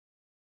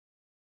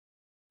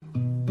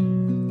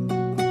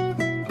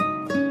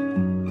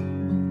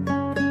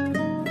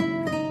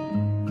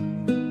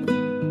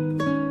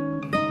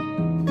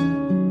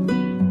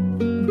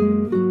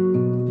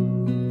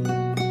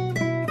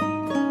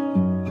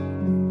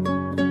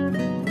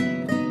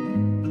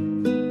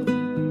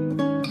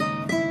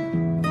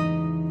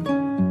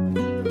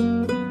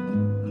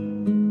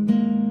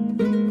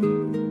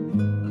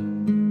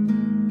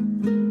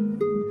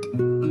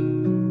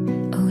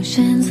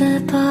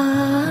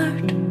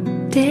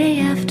day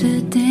after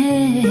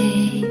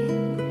day,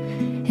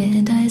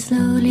 and I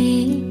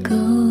slowly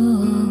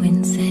go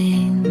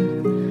insane.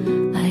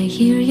 I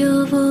hear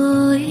your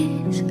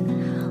voice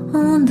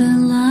on the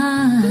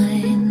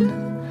line,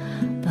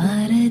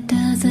 but it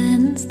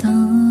doesn't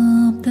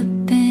stop the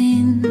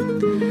pain.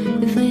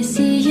 If I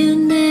see you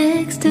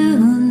next to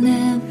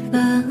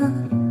never,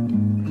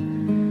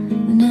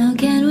 now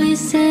can we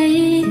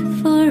say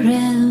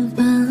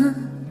forever?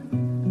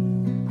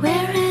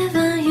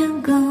 Wherever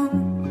you go,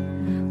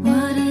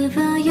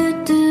 whatever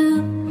you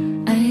do,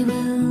 I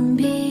will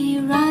be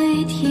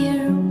right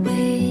here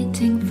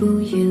waiting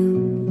for you.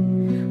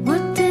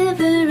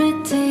 Whatever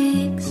it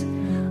takes,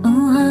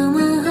 oh how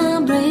my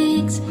heart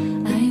breaks,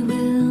 I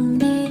will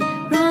be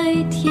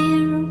right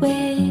here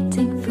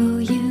waiting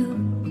for you.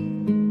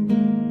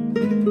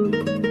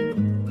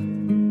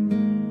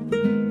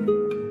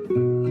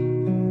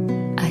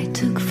 I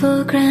took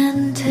for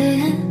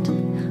granted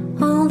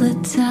all the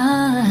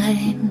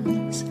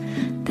times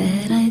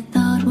that I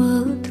thought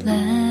would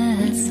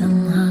last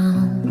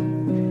somehow.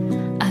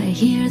 I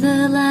hear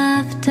the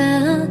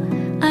laughter,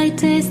 I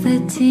taste the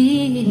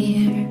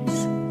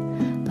tears,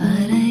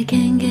 but I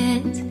can't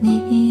get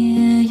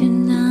near you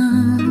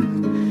now.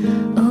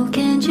 Oh,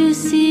 can't you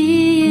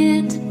see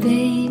it,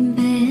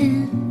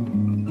 baby?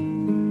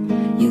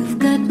 You've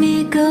got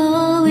me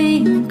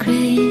going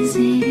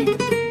crazy.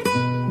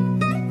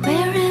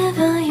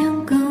 Wherever you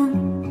go,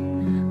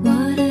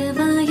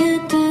 whatever you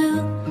do,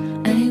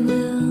 I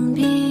will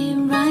be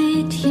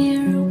right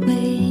here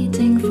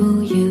waiting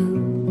for you.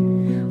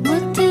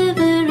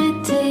 Whatever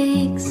it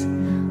takes,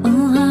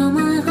 oh how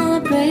my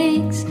heart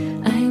breaks,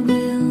 I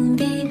will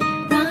be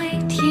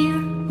right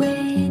here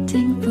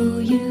waiting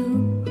for you.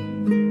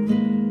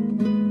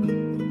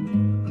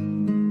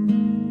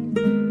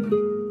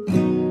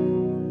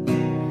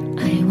 I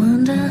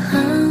wonder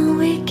how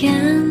we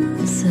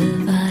can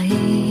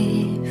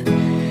survive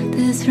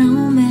this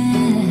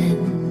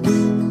romance,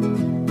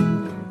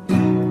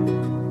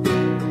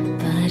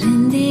 but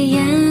in the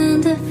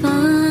end, if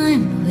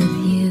I'm with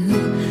you,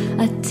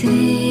 I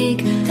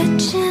take the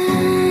chance.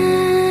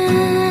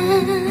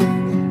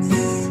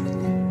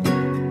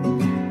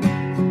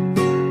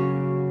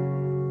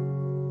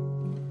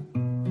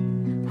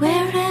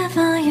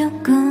 Wherever you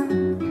go,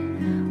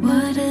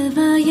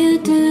 whatever you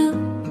do,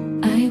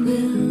 I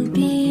will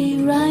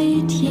be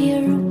right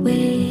here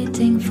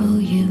waiting for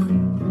you.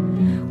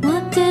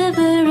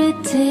 Whatever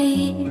it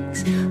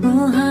takes,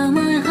 oh how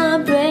my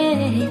heart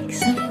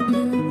breaks, I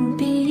will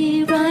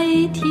be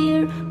right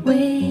here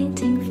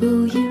waiting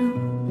for you.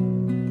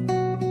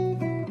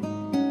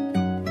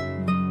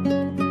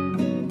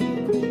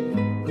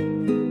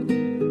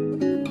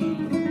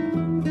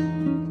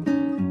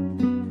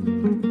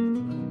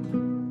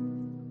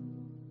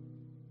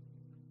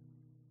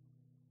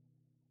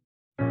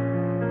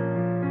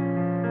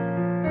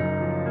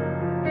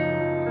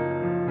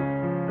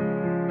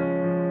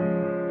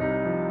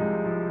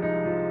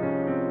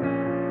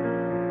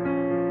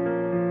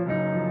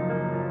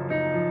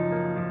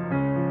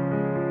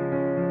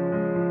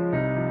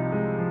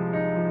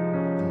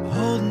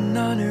 Holding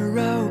on a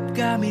rope,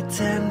 got me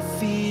 10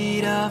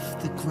 feet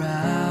off the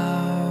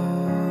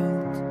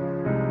ground.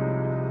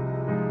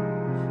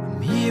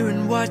 I'm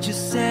hearing what you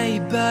say,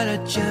 but I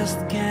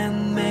just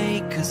can't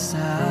make a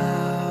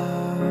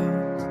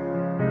sound.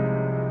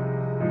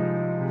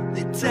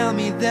 They tell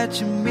me that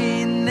you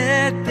mean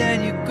it,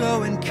 then you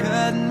go and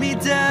cut me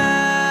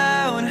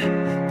down.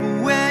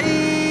 But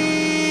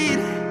wait,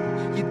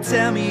 you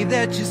tell me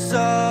that you're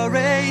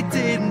sorry,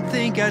 didn't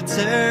think I'd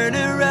turn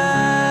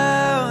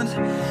around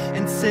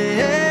and say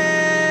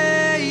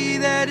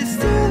that it's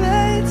too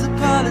late to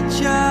apologize.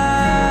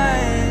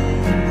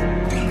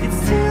 It's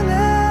too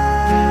late.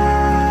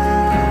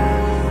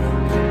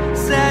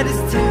 Said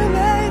it's too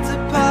late to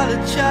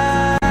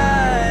apologize.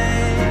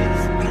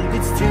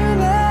 It's too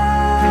late.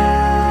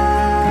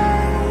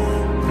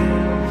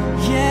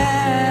 Yeah.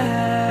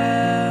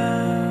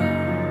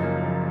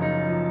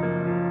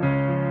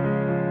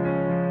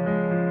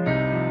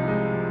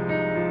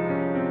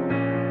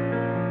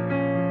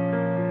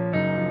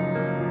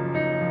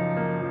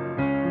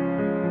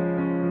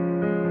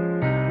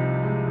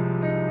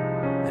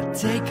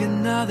 Take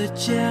another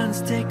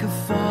chance, take a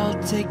fall,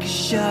 take a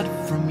shot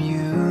from you.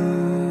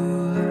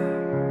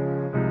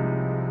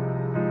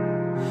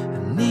 I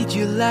need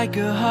you like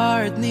a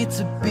heart needs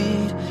a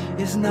beat,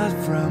 it's not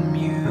from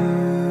you.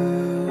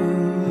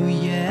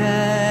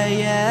 Yeah,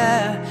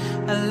 yeah,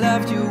 I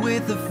loved you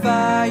with the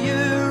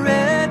fire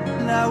red,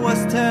 and I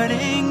was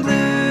turning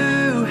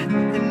blue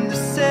in the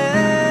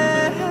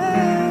sand.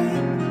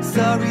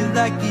 Sorry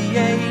like the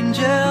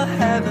angel,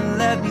 haven't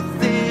let me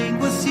think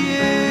was you.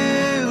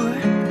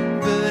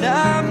 But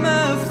I'm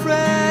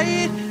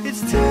afraid it's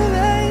too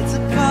late to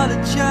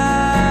apologize.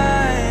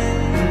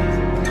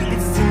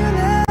 It's too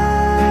late.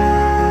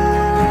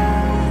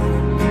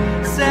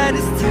 Said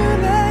it's too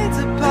late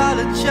to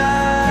apologize.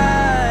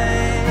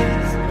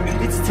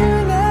 It's too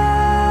late.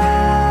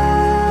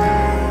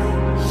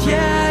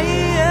 Yeah,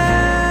 yeah.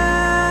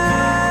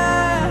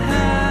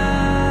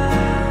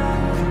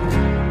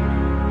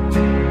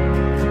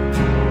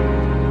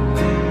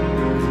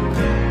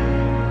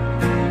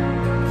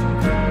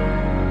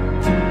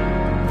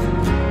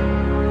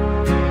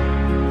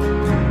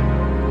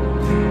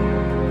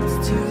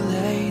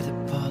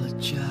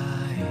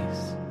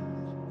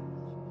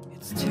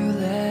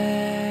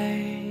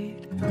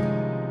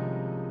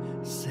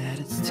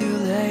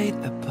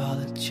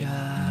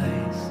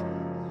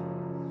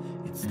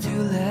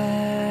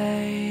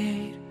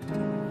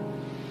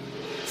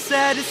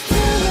 Said it's too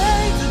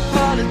late to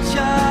apologize.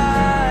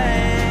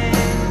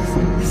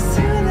 It's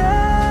too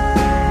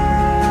late.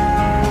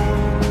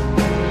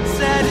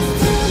 Said it's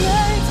too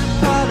late to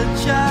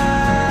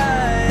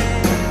apologize.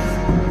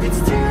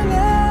 It's too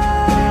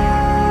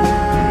late.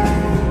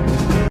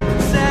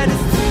 Said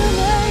it's too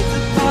late to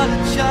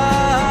apologize.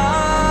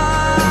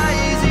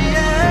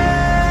 Yeah.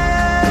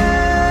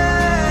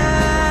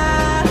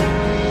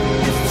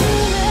 It's too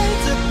late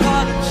to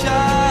apologize.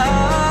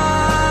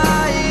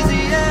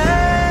 Yeah.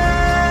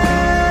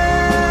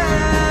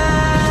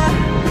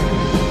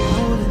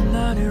 Holding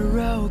on a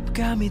rope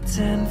got me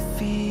 10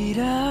 feet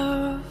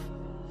off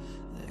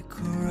the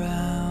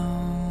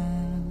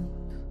ground.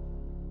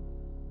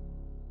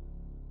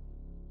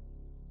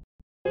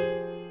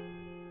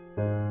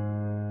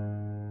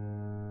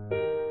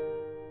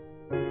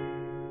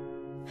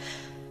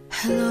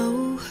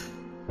 Hello,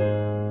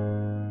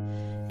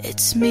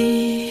 it's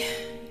me.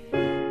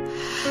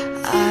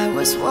 I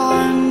was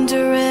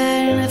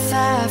wondering if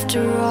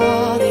after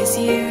all these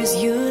years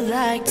you'd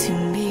like to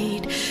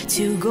meet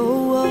to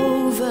go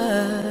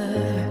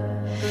over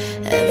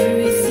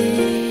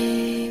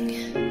everything.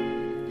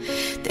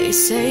 They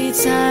say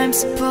time's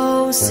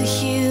supposed to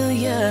heal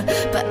ya,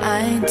 but I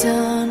ain't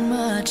done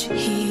much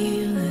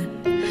healing.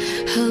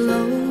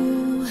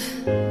 Hello,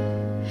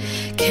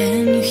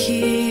 can you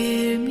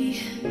hear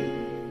me?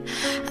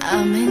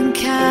 I'm in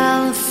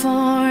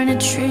California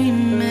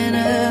dreaming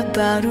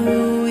about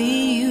who we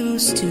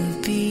used to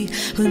be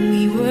when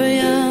we were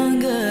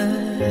younger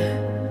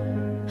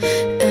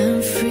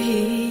and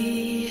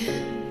free.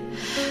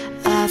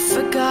 I've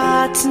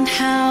forgotten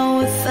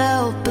how it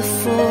felt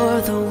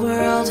before the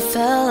world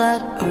fell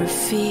at our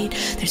feet.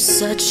 There's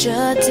such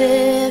a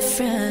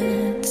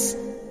difference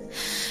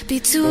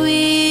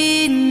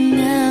between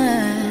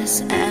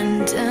us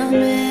and a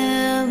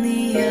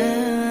million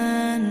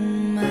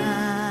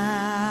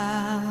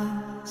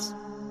miles.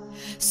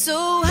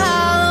 So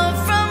hello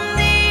from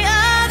the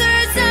other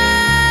side.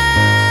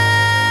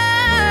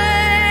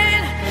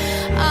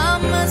 I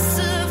must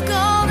have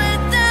called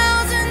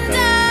 1,000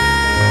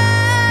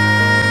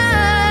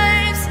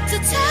 times to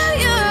tell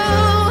you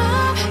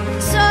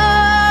I'm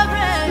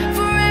sorry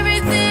for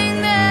everything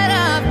that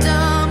I've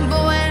done.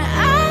 But when I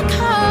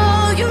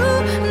call, you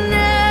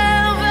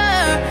never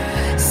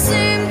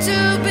seem to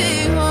be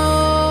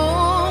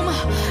home.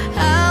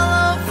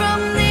 Hello from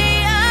the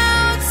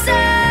outside.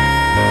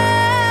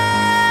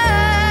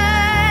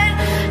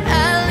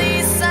 At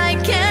least I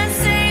can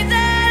say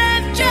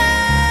that I've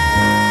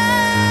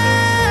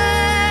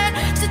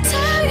tried to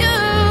tell you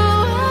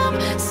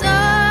I'm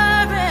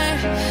sorry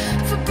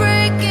for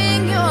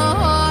breaking your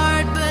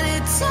heart. But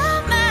it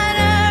don't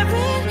matter,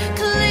 it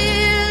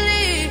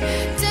clearly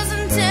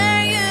doesn't tear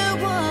you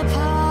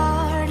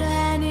apart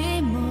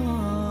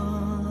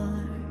anymore.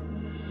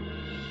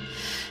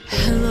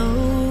 Hello,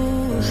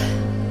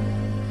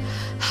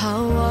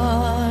 how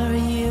are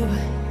you?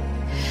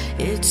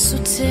 It's so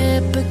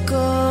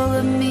typical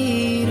of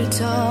me to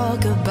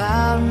talk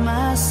about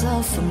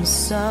myself. I'm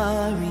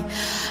sorry.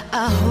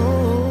 I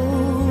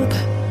hope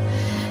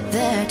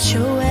that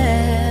you're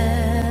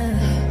well.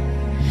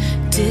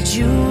 Did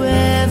you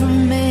ever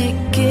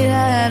make it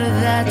out of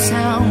that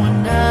town where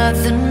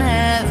nothing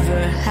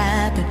ever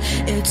happened?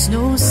 It's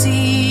no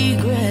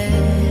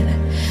secret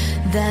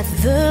that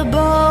the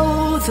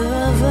both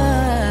of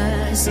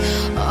us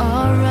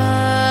are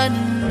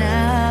running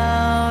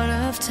out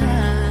of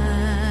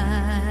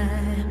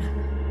time.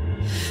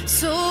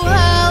 So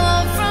hello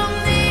from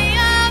the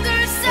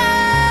other side.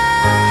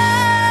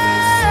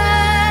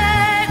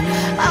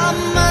 I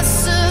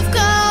must have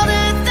called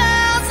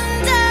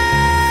 1,000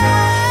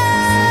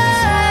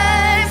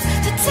 times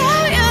to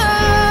tell you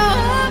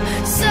I'm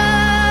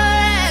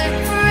sorry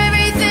for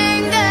everything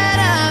that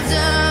I've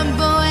done.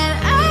 But when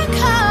I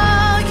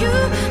call, you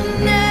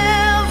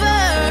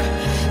never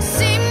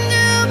seem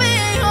to be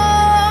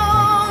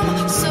home.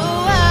 So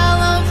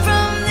hello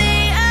from the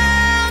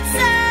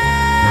outside.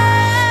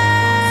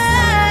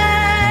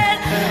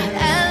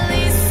 At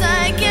least I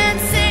can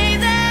say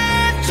that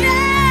I've tried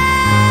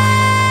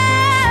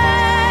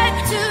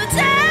to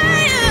tell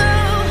you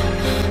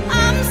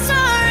I'm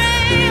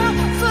sorry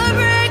for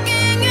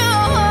breaking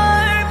your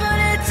heart. But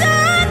it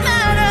doesn't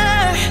matter,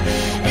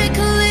 it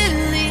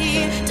clearly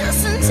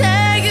doesn't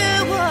tear you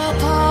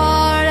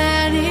apart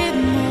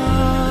anymore.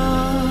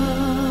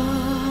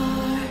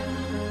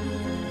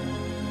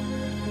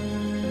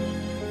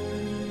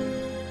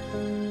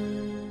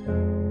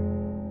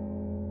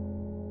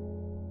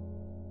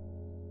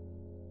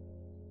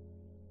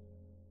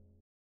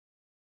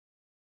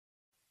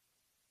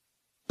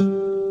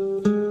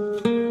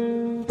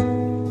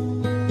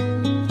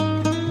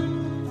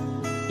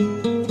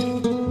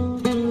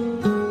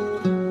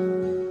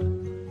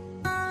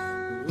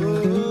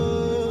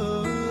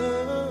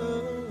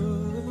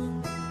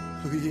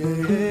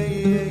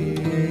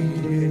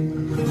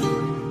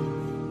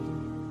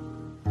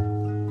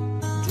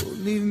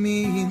 Don't leave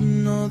me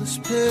in all this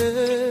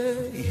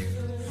pain.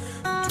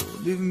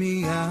 Don't leave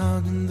me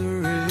out in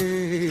the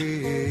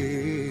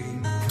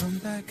rain. Come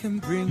back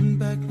and bring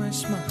back back my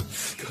smile.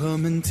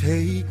 Come and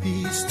take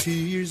these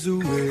tears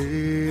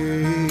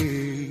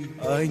away.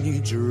 I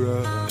need your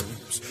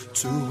arms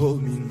to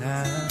hold me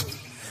now.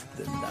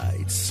 The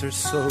nights are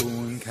so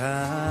unkind.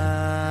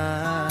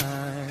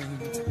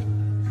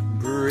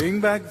 Bring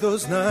back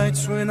those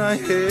nights when I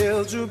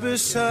held you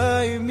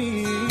beside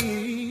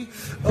me.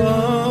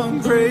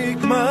 Unbreak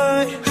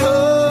my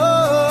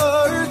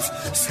heart.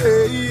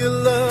 Say you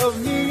love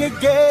me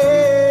again.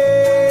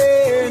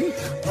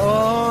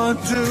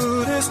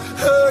 Undo this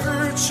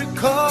hurt you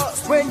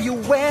caused when you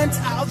went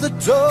out the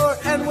door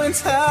and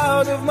went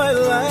out of my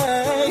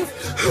life.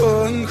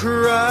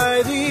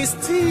 Uncry these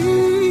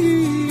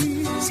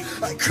tears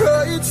I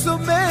cried so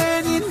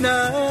many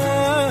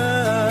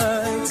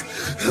nights.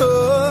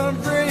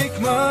 Unbreak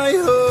my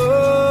heart,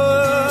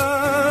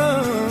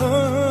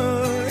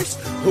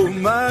 oh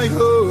my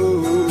heart.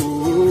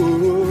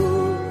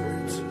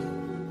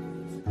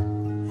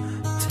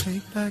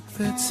 Take back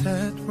that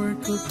sad word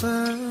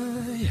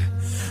goodbye.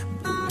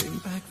 Bring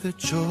back the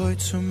joy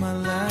to my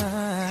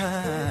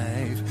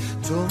life.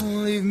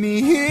 Don't leave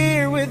me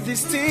here with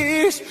these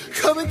tears.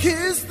 Come and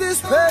kiss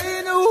this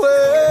pain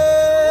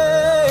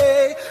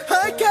away.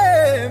 I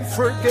can't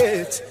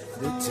forget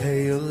the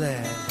day you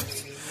left.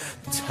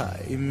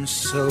 Time's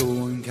so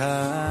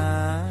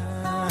unkind.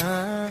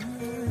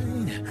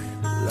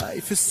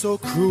 Life is so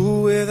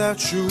cruel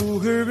without you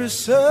here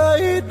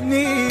beside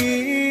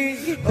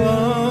me.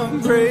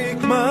 Unbreak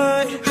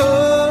my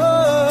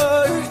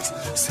heart.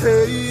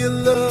 Say you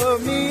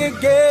love me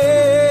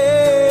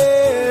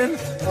again.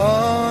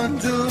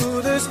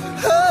 Undo this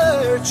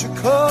hurt you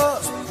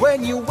caused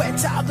when you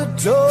went out the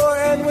door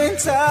and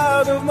went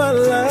out of my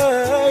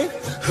life.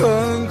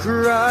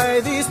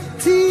 Uncry these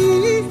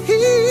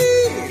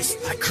tears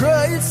I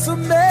cried so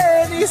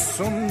many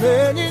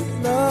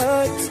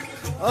nights.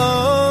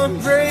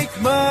 Unbreak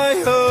my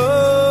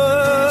heart.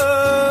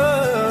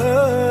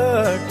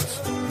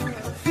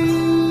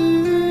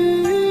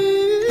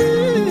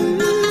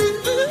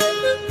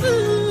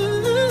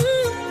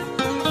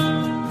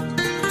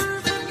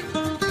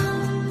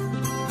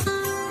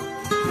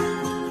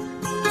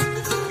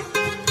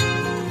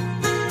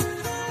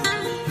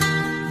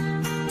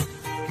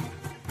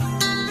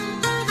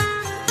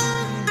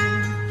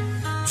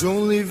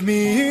 Don't leave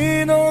me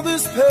in all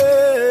this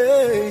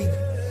pain.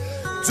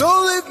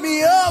 Don't leave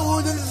me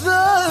out in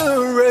the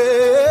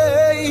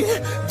rain.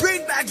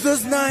 Bring back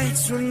those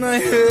nights when I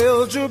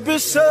held you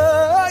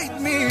beside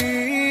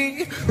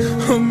me.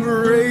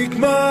 Break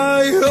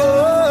my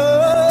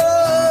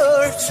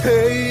heart.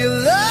 Say you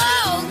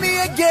love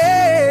me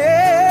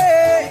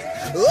again.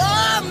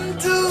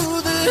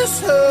 Undo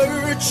this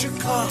hurt you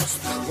caused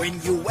when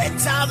you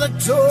went out the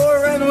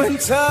door and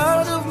went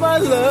out of my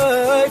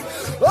life.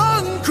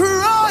 Uncry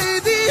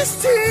these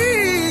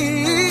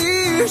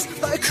tears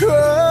I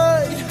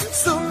cried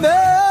so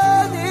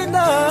many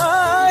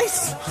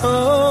nights.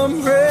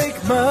 Unbreak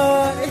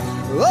my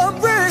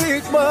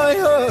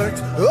heart.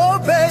 Oh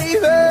baby,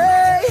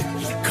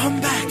 you come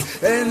back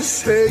and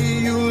say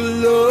you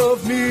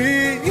love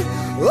me.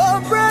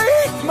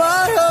 Unbreak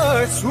my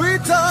heart,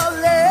 sweet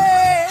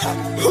darling.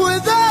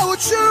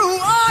 Without you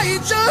I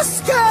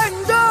just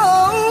can't go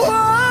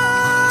on.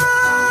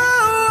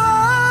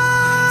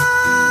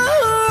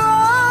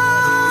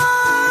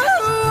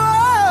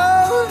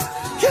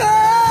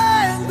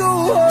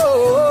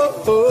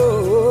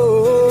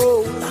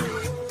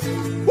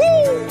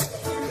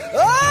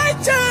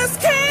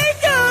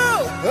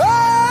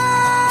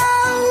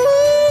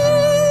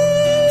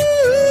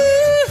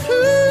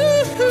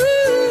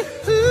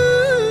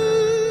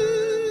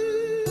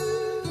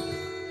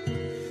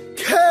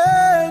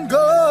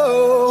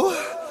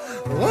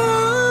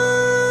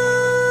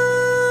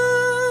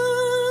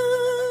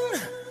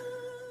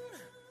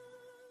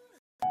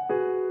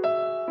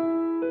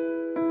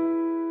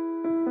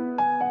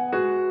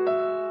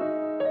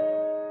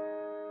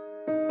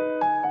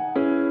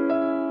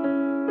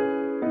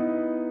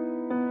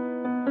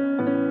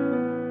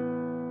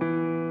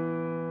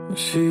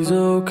 She's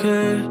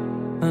okay,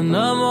 and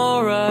I'm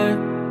alright,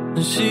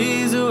 and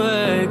she's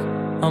awake.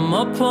 I'm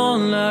up all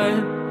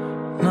night,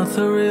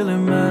 nothing really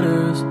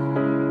matters.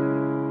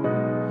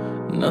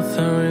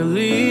 Nothing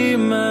really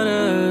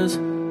matters.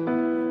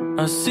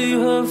 I see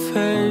her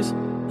face,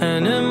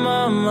 and in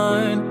my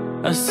mind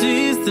I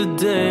seize the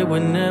day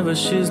whenever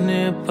she's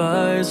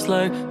nearby. It's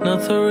like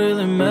nothing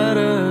really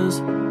matters.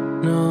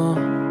 No,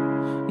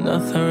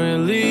 nothing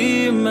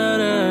really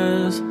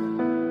matters.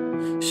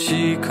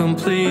 She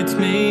completes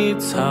me,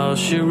 it's how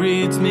she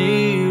reads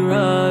me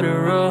right or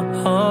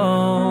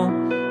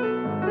wrong.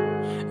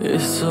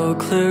 It's so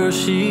clear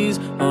she's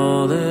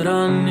all that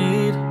I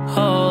need,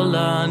 all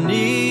I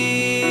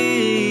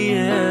need,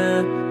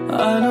 yeah.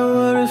 I know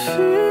what it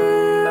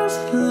feels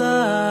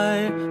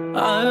like,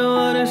 I know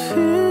what it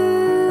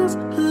feels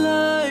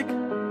like.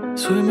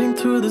 Swimming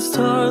through the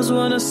stars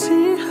when I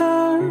see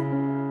her.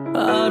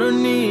 I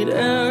don't need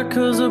air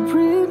cause I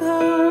breathe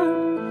her.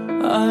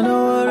 I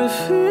know what it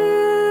feels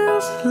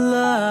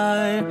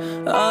like,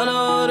 I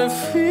know what it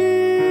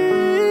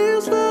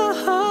feels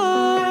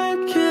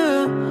like,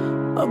 yeah.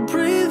 I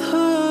breathe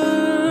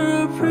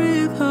her,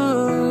 breathe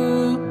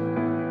her.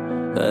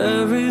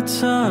 Every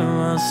time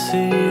I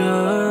see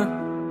her,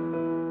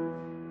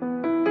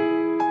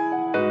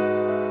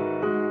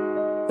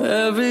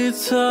 every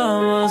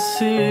time I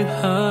see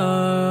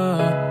her.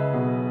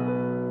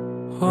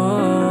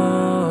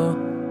 Oh.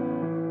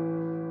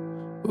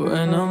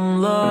 When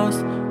I'm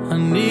lost, I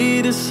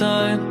need a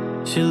sign.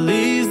 She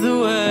leads the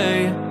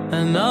way,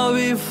 and I'll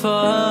be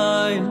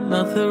fine.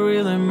 Nothing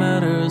really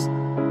matters.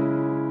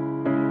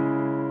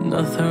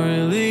 Nothing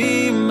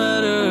really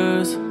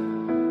matters.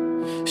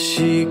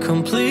 She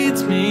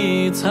completes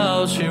me, it's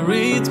how she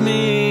reads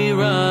me,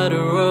 right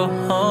or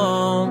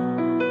wrong.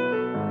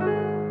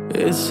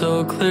 It's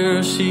so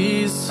clear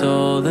she's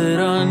all that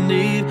I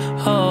need,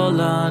 all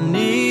I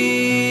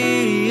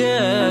need,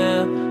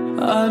 yeah.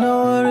 I know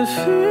what it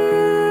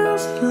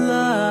feels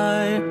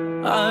like,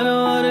 I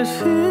know what it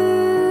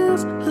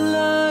feels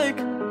like.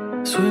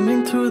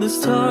 Swimming through the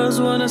stars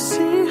when I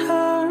see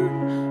her.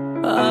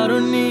 I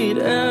don't need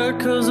air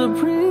cause I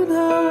breathe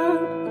her.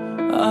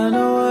 I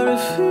know what it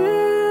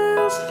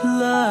feels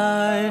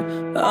like,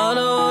 I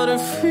know what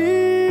it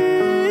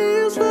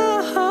feels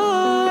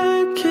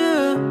like,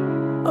 yeah.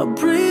 I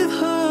breathe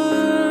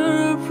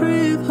her,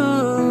 breathe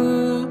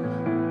her.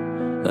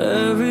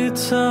 Every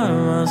time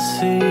I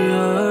see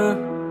her,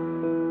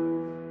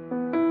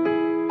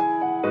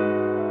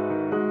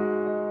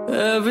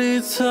 every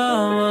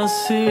time I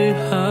see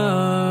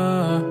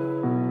her.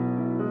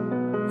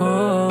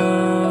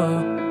 Oh,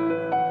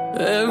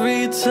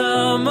 every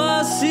time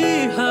I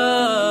see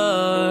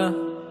her.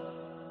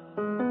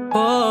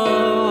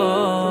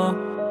 Oh,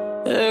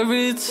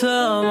 every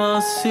time I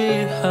see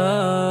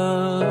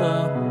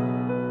her.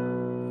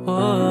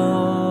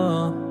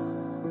 Oh,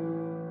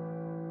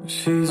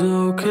 she's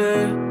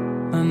okay,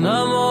 and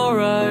I'm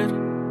alright.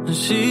 And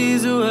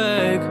she's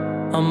awake,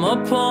 I'm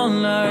up all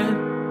night.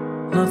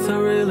 Nothing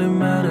really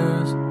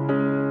matters.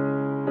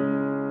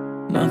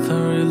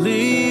 Nothing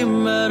really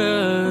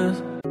matters.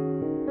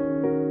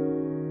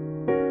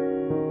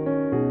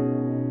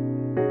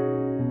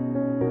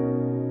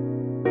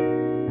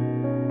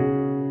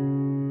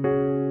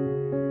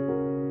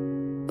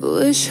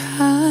 Wish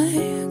I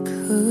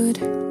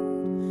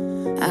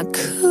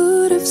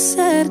could have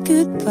said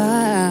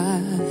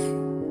goodbye.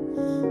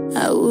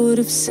 I would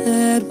have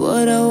said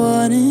what I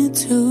wanted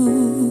to.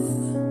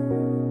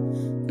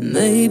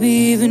 Maybe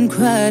even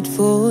cried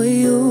for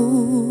you.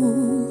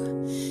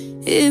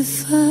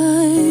 If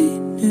I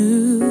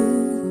knew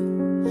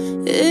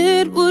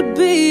it would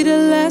be the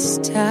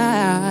last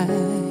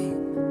time,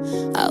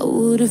 I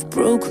would have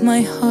broke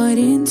my heart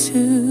in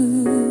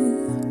two,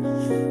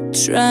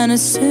 trying to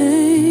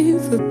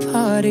save a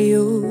part of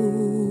you.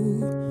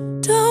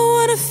 Don't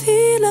wanna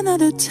feel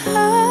another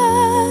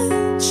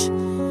touch,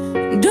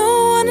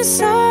 don't wanna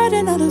start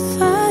another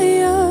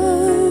fire,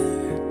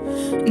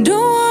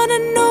 don't wanna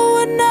know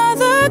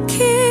another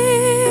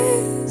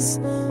kiss,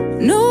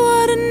 no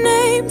other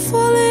name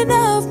falling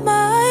off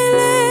my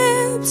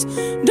lips.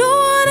 Don't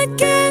wanna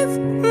give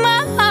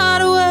my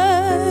heart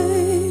away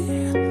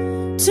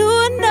to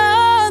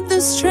another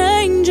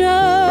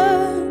stranger,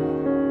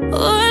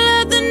 or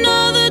let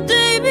another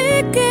day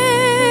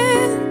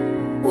begin.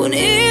 Won't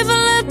even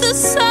let the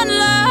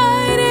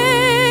sunlight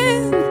in.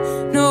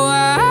 No,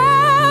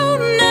 I'll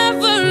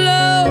never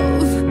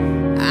love.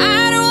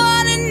 I don't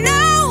wanna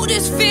know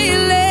this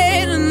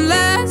feeling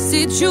unless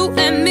it's you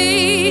and me.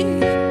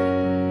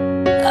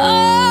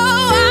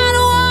 Oh, I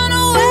don't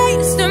wanna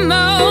waste a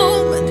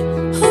moment.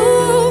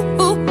 Ooh,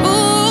 ooh,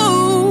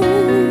 ooh.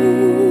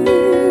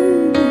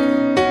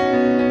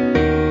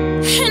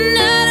 And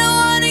I don't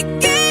wanna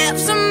give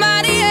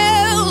somebody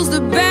else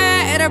the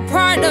better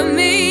part of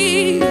me.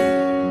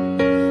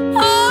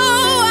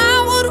 Oh, I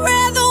would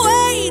rather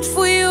wait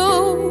for you.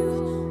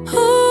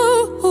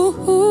 Ooh, ooh,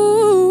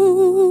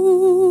 ooh.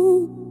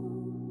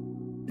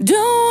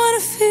 Don't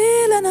wanna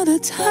feel another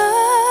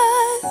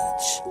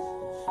touch,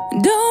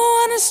 don't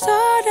wanna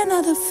start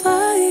another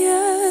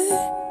fire,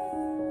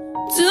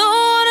 don't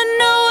wanna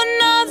know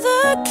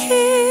another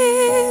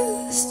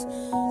kiss,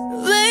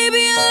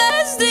 baby,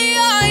 unless they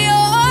are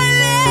your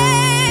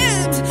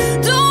lips.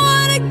 Don't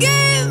wanna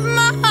give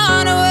my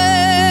heart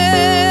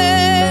away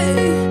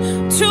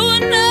to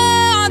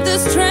another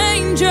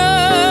stranger.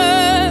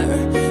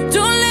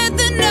 Don't let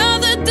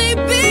another day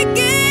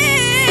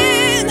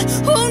begin.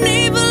 Won't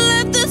even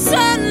let the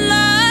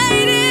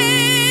sunlight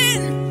in.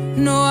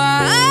 No,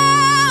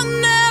 I'll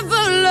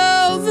never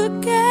love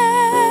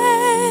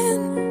again.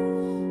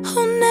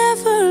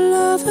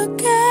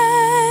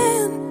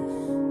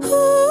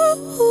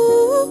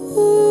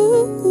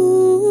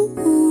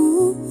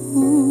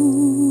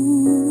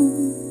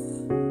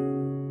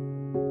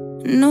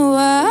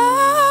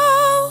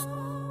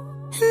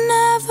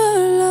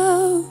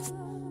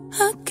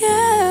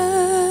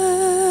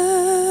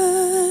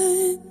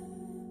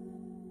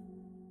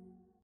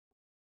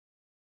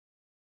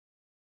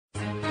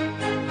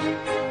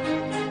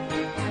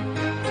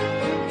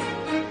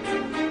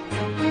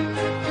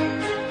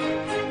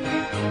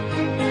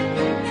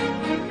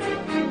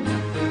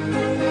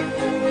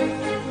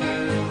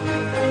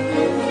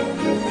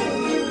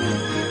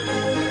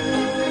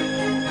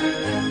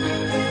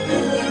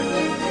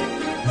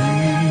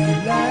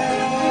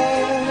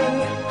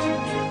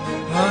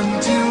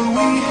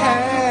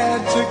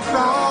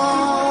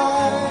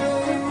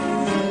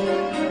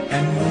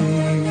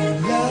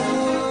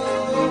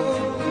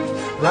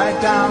 right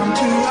down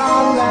to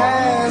our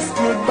last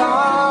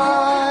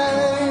goodbye.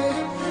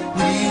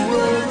 We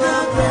were the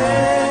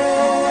best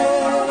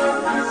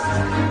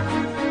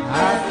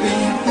I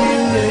think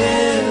we'll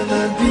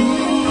ever be,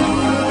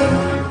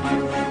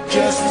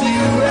 just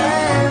you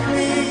and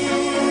me,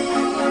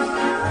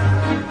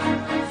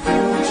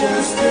 for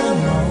just a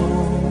moment.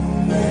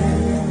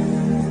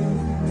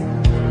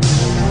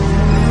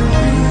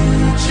 We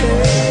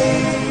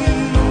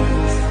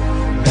chased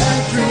that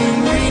dream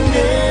we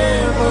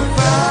never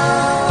found.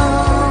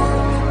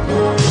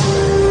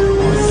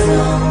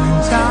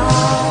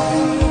 Sometimes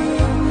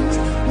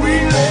we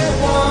let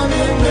one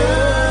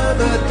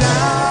another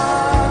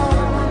down,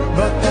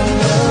 but the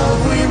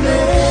love we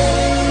made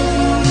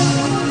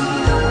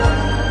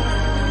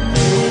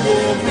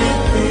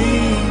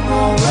everything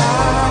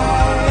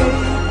alright.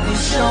 We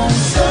shone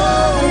so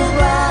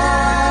bright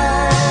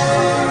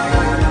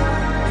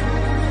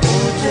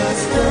for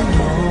just a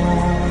moment.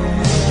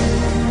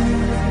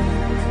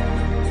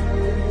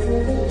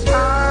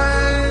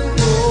 Time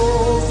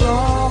goes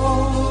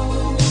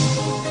on,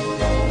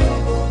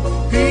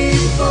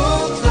 people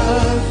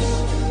touch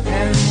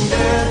and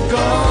they're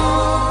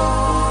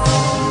gone,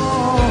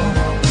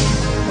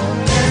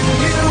 and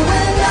you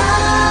and I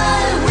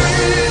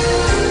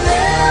will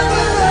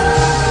never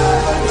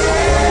love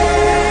again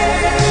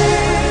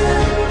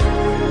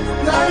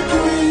like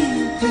we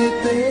did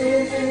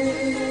then.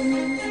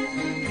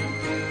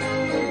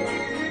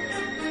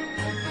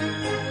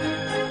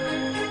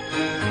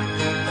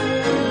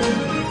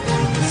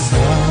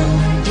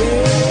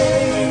 Someday,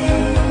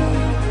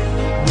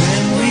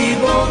 when we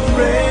both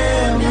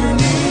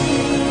reminisce,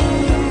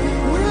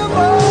 we'll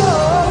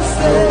both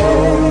say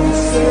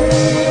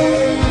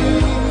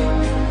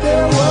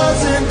there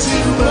wasn't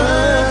too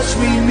much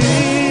we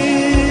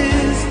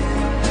missed,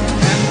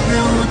 and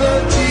through the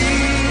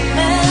tears,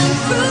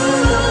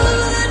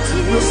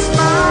 we'll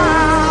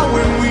smile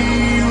when we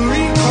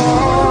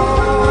recall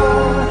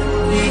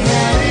we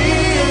had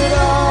it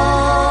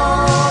all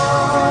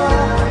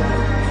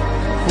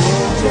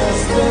for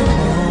just a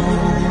moment.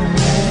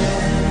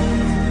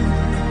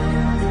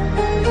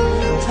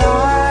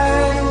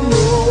 Time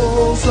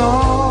rolls on,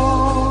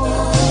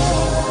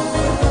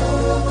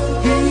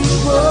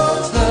 people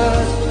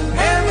touch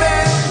and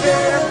then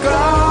they're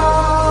gone,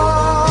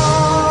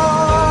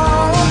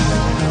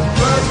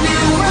 but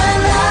you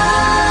and I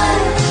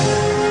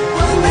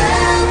will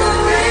never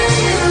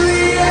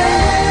really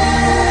end.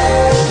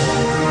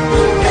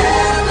 We'll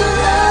never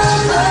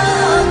love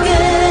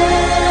again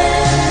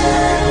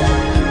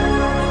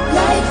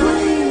like we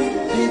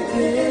did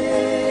then.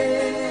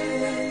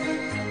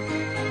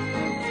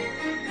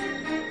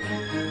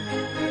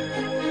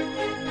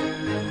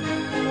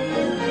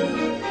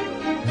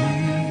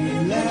 We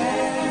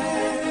laughed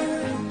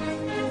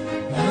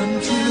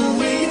until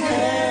we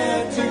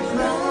had to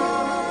cry,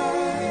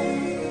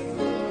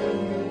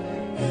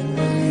 and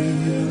we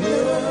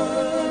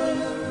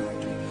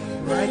loved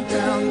right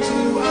down to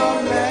our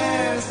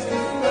last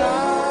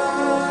goodbye.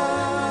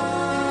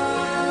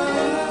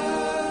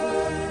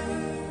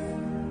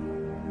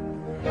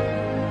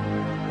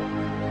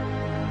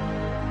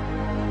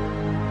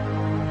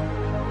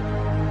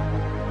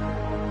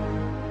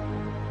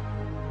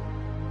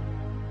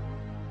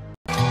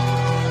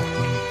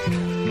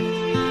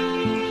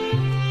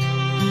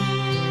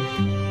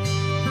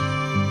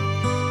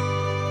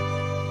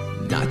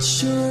 Not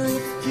sure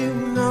if you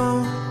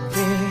know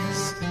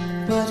this,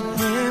 but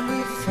when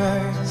we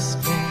first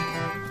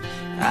met,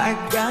 I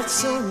got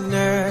so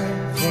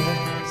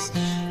nervous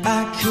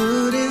I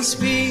couldn't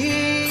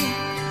speak.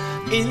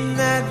 In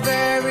that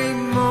very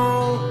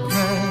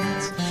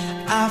moment,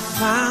 I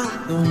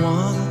found the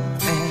one,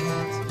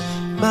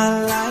 and my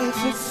life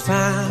had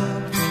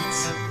found its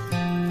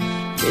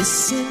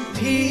missing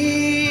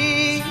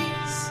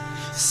piece.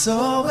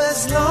 So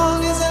as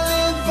long as I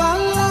live, I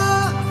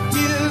love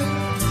you,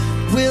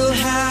 will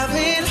have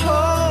it,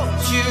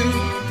 hold you.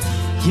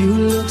 You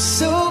look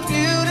so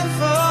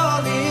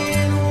beautiful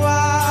in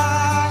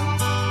white,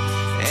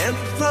 and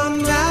from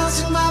now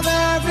to my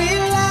very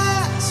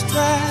last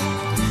breath,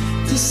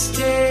 this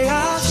day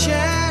I'll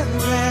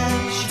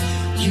cherish.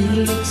 You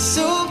look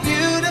so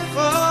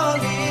beautiful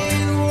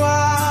in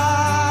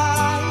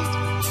white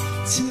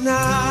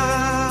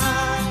tonight.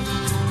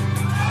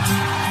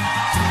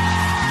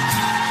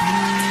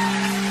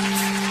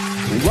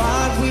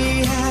 What we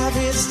have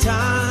is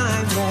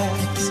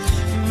timeless,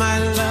 my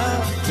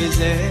love is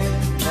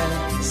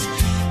endless,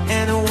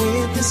 and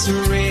with this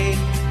ring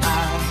I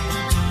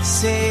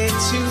say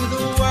to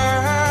the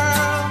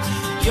world,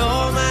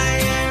 you're my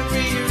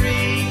every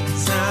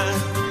reason,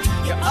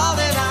 you're all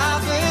that I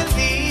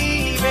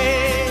believe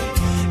in,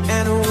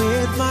 and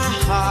with my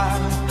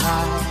heart I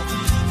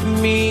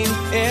mean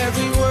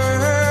every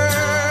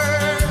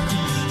word.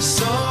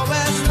 So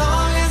as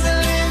long as I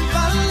live,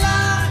 I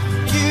love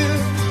you,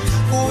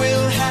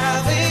 will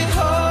have it,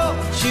 hold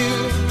you.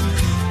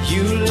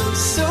 You look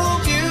so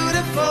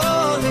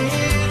beautiful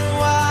in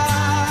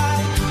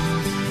white,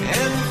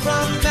 and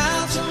from now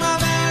to my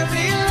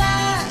very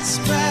last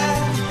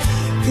breath,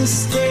 this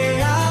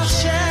day I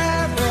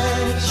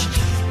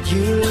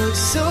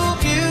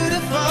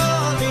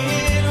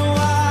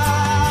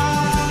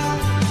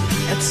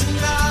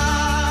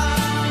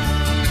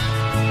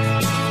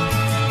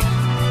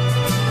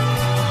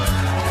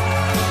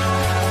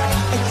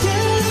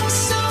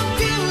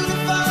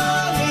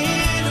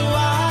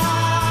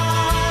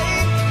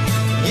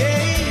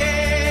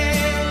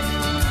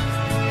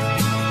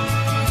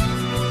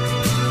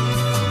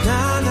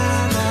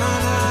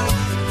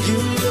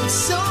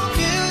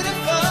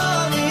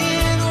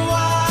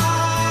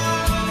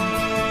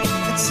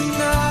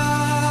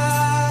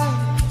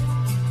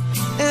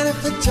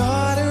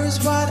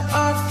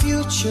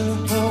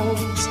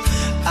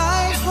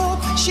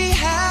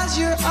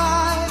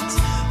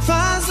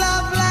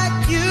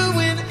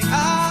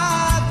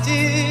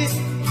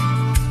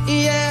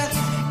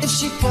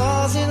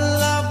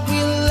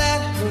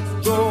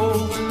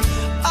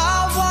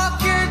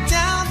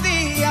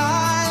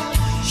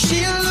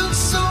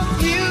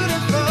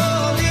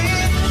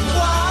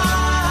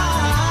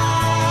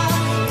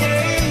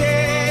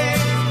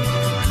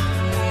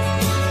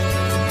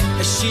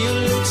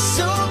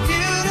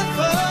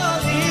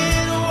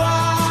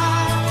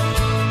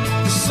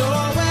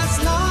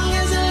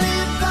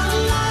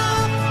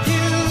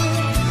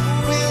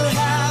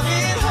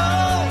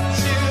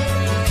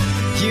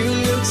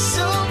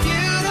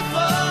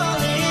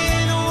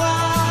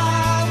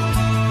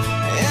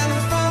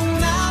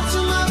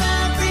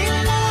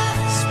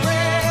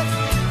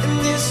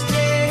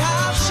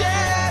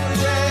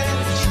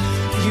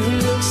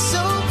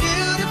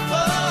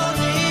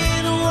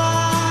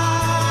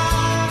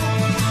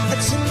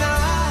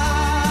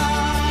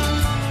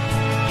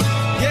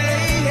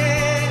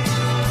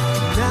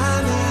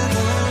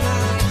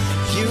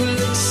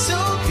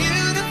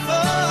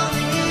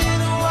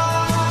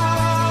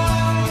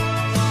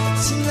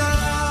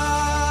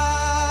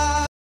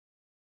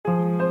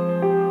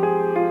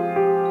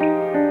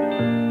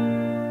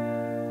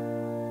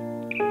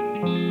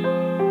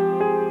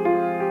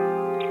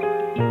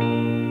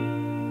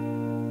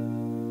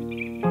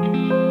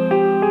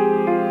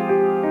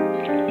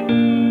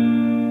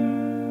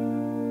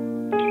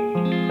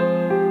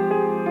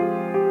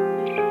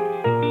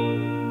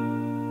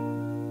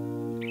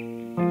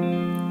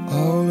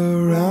All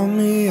around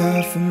me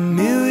are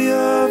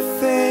familiar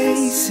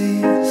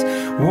faces,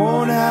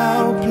 worn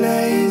out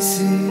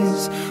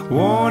places,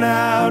 worn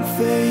out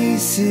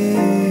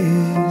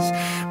faces,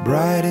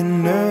 bright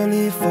and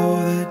early for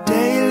the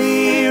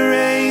daily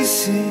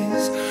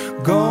races,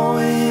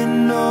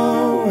 going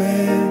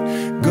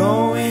nowhere,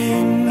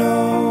 going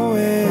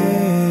nowhere.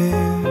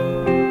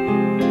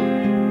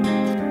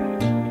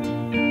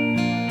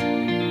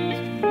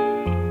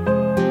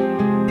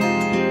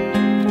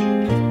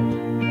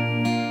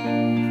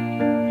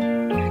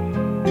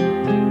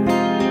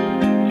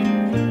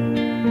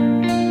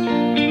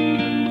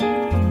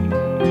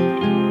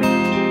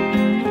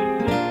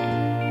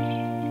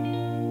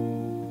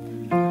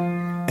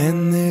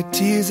 And their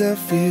tears are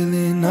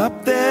filling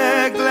up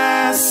their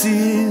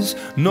glasses.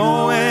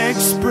 No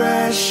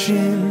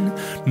expression,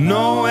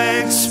 no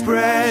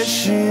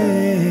expression.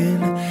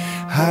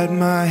 Hide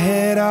my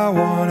head, I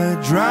wanna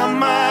drown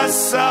my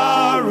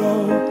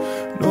sorrow.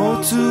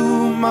 No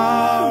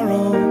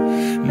tomorrow,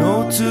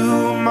 no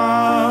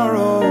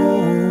tomorrow.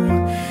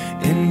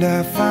 And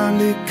I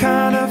find it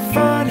kinda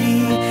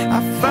funny, I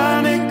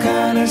find it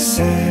kinda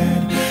sad.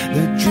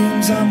 The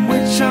dreams on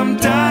which I'm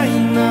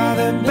dying are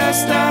the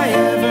best I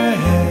ever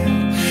had.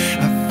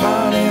 I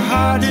find it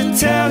hard to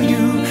tell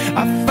you,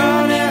 I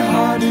find it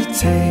hard to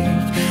take.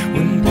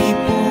 When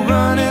people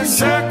run in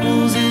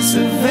circles, it's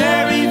a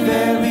very,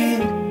 very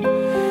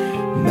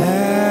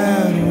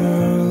mad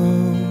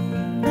world.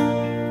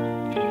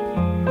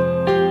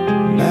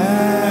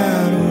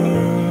 Mad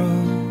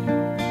world.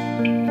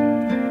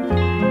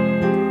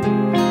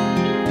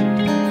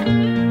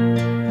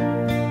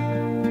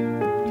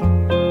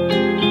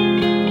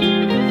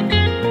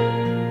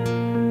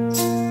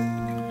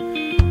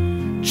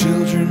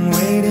 Children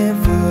waiting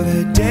for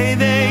the day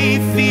they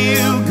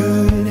feel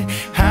good.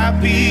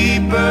 Happy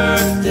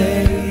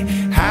birthday,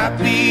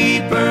 happy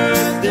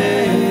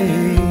birthday.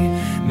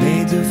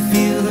 Made to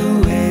feel the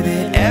way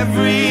that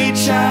every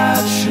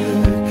child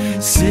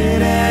should.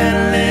 Sit and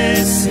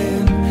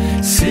listen,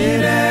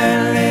 sit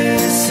and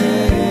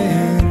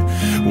listen.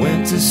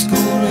 Went to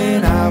school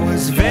and I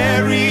was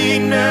very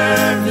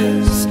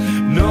nervous.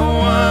 No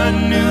one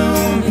knew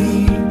me,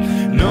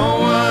 no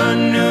one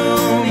knew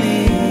me.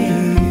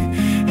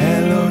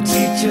 Hello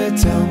teacher,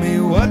 tell me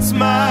what's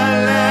my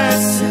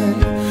lesson.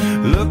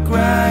 Look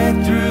right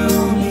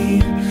through me,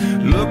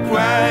 look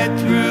right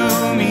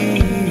through me.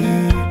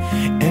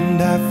 And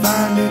I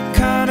find it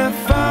kinda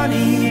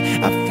funny,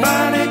 I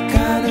find it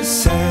kinda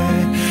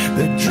sad.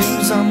 The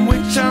dreams on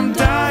which I'm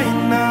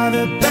dying are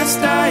the best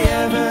I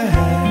ever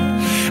had.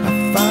 I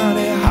find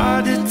it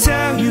hard to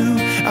tell you,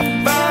 I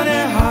find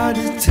it hard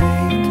to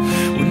take.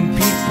 When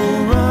people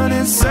run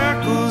in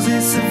circles,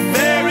 it's a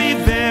very,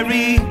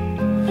 very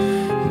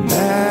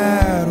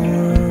mad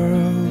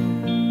world.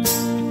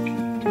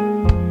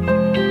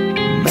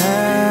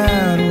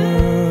 Mad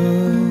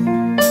world.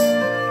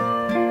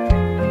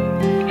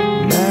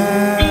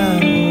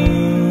 Mad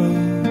world.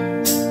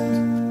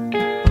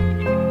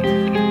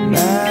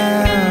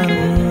 Mad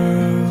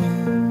world.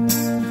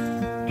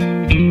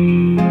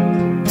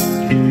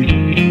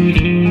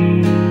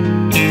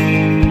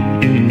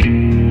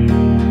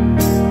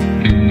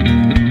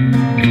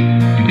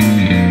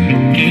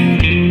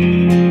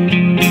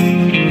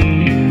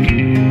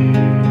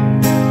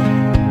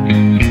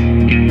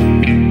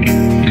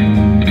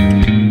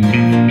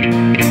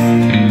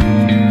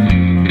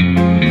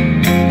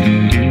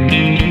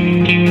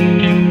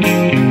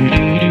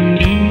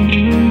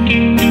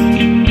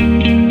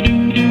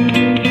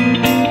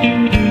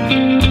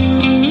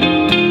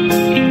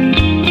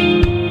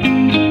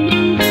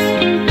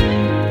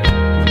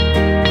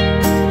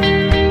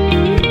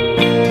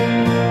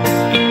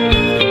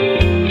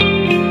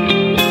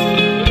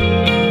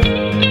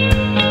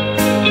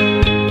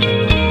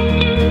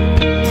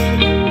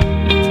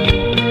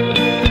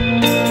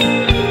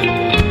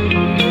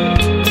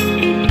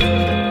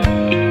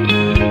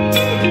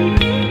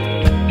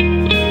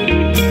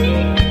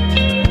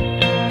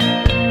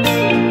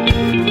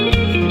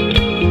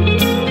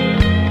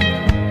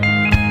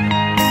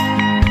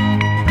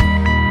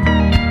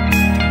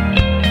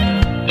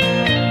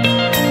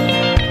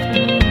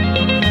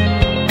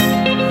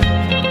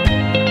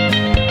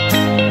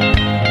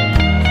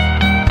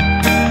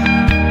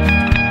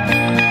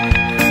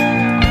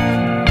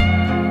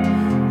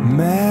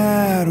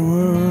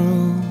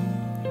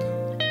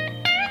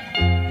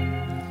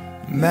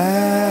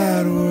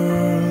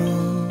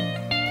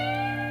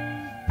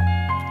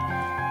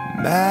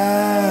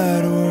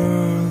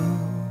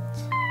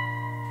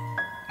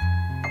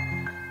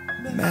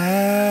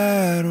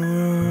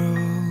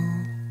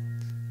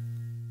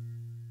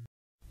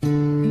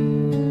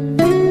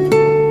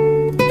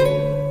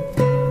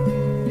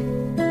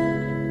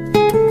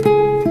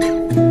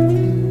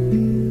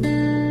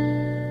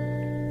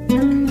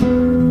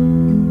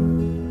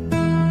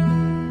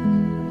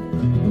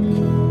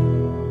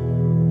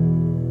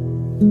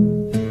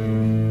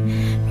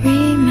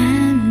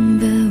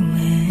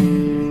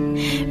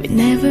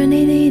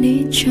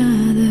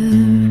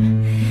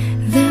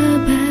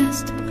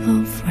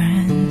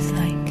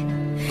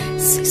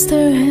 sister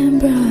and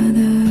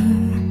brother.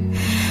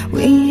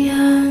 We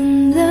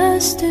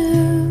understood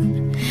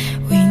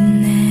we'd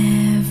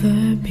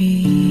never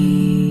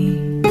be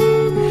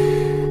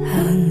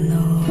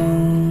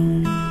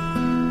alone.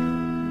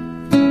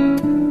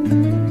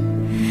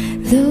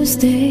 Those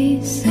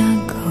days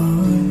are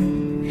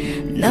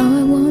gone. Now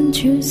I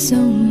want you so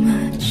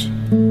much.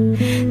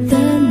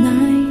 The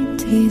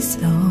night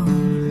is long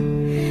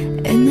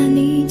and I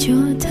need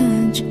your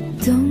touch.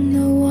 Don't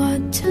know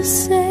what to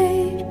say.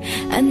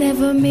 I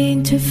never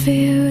mean to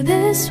feel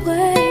this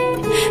way.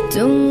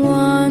 Don't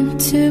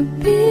want to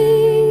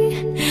be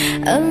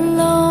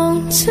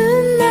alone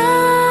tonight.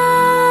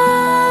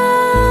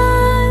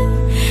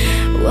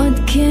 What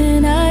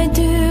can I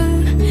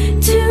do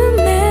to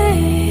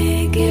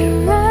make it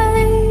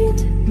right?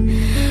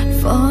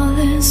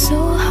 Falling so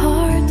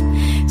hard,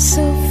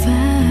 so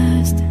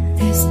fast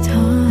this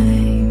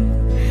time.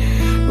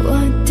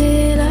 What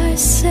did I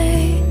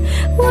say?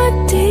 What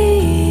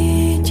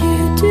did you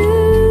do?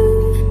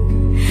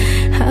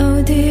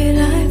 How did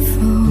I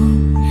fall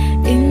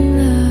in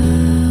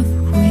love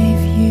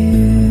with you?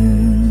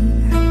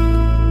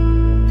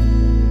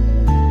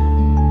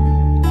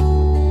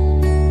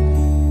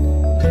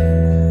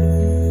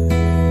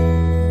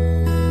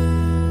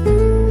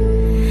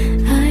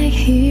 I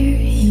hear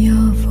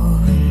your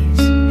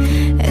voice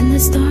and I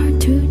start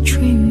to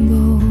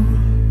tremble.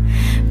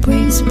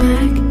 Brings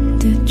back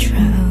the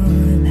trial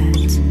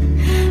that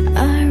I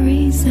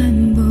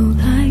resemble.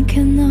 I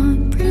cannot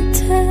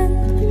pretend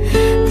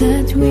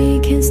that we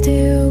can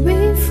still be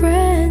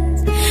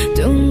friends.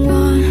 Don't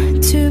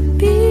want to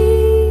be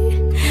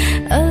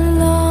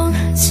alone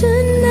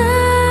tonight.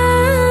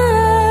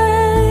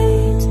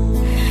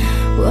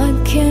 What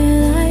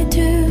can I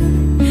do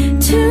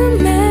to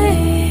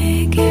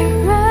make it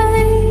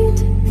right?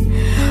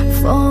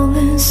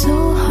 Falling so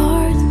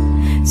hard,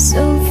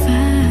 so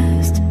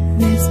fast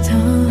this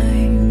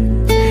time.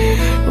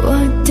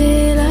 What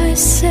did I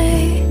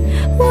say?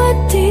 What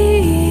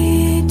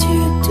did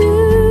you do?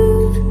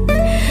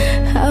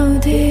 How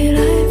did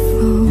I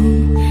fall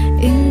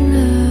in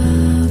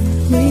love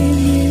with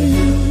you?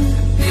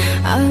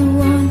 I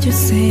want to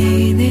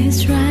say this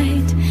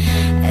right,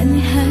 and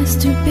it has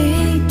to be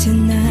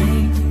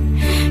tonight.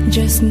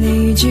 Just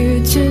need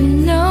you to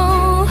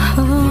know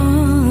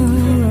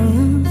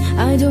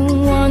I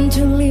don't want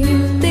to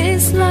live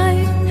this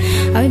life.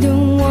 I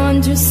don't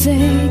want to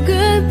say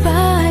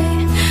goodbye.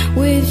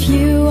 With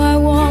you I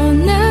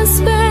wanna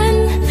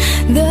spend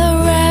the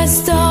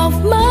rest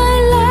of my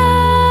life.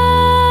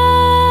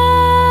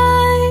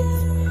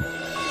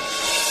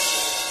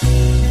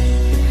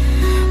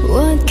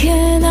 What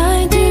can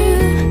I do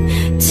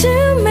to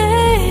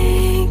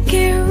make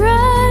it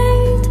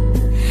right?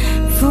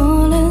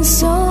 Falling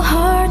so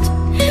hard,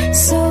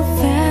 so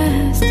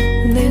fast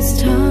this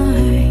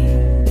time.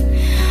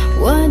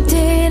 What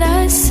did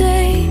I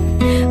say?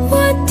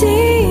 What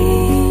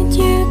did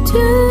you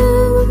do?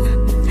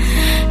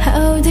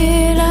 How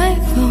did I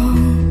fall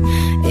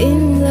in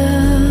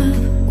love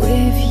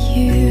with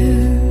you?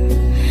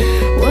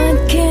 What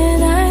can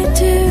I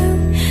do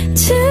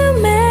to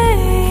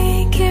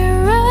make it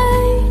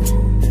right?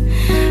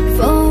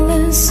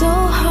 Falling so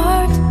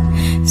hard,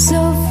 so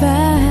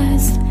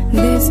fast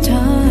this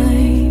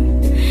time.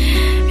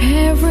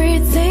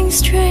 Everything's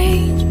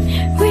strange,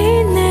 we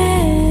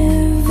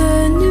never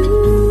knew.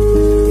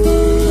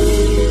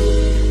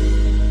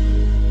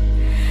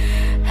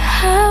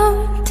 How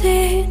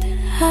did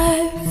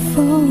I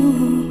fall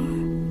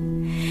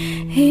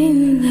in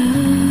love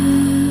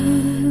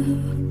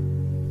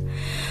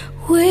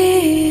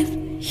with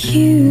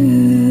you?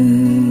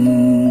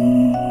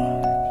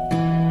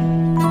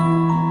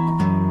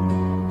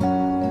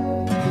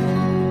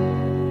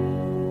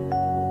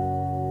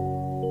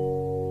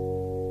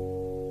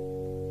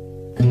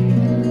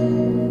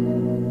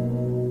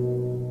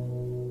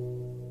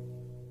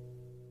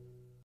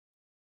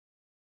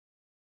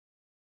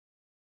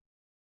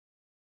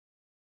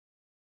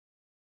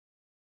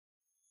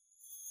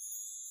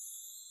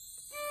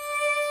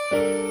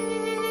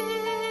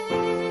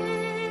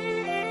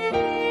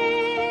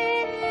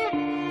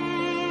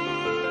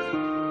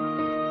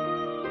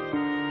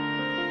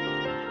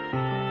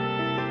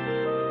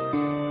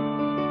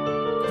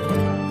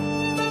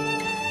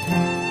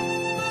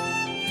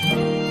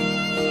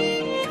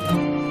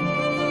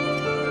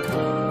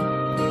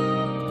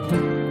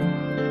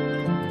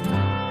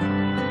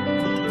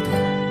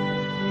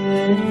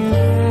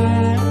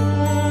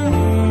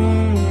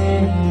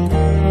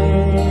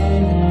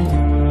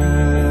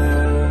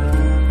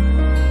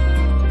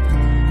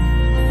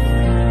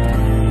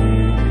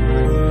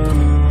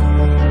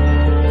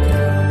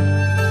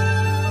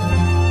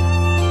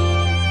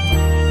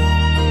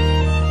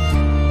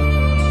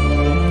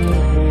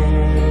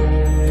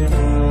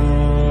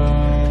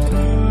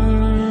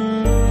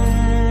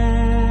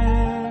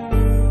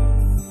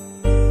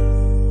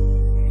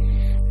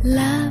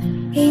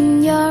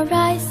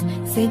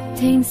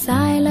 sitting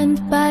silent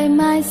by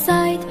my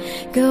side,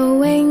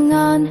 going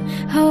on,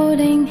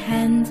 holding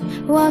hands,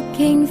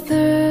 walking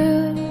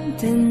through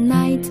the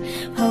night.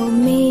 Hold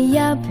me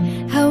up,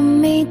 hold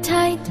me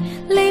tight,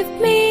 lift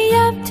me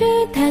up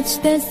to touch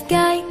the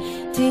sky,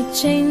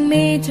 teaching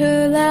me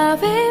to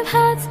love with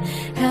hearts,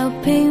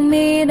 helping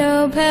me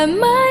to open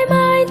my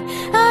mind.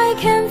 I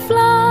can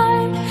fly,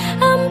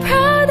 I'm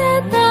proud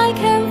that I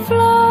can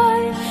fly,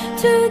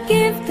 to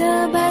give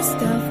the best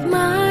of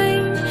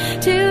mine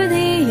to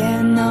the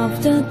end of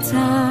the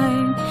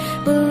time.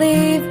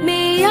 Believe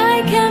me,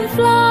 I can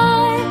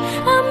fly,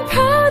 I'm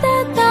proud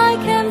that I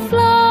can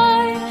fly,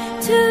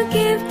 to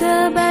give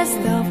the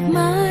best of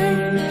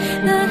mine,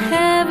 the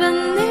heaven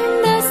in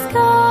the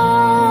sky.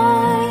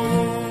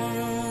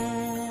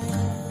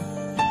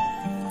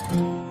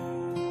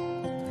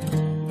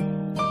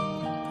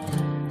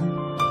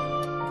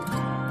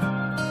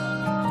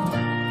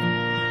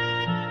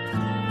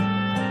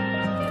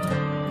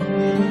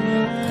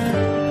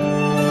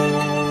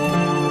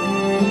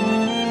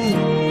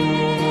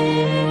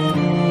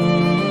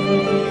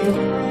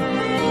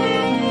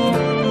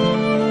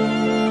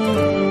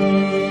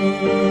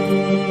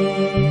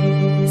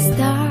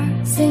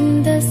 Stars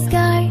in the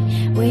sky,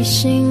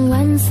 wishing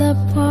once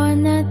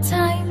upon a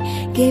time,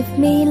 give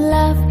me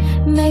love,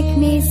 make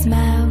me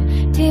smile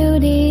till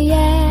the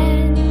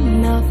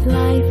end of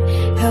life.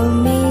 Hold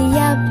me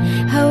up,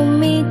 hold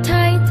me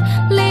tight,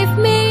 lift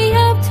me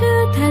up to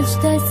touch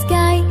the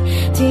sky,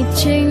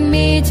 teaching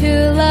me to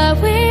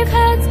love with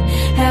hearts,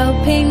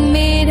 helping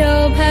me to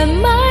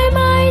open my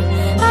mind.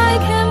 I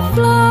can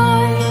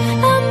fly,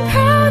 I'm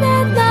proud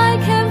that I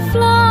can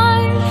fly,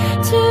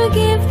 to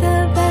give the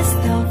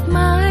best of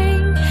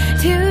mine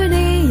to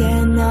the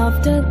end of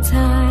the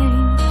time.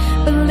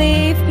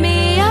 Believe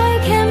me, I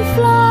can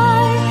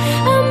fly,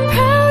 I'm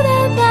proud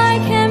that I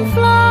can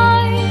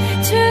fly,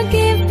 to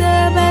give the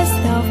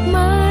best of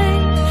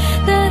mine,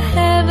 the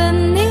heaven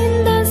in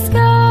the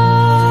sky.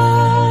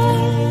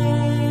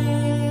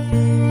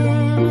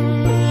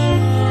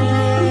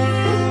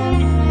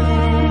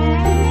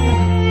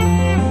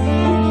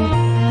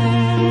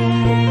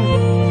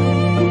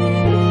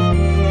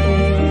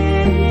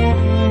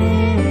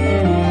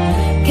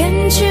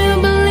 Can't you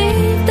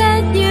believe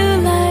that you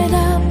light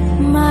up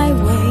my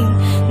way?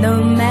 No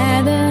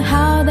matter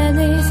how that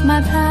is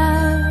my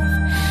path,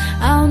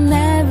 I'll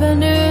never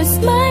lose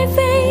my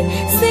faith.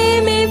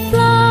 See me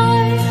fly,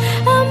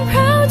 I'm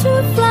proud to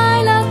fly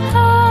up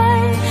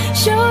high,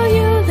 show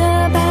you the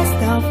best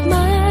of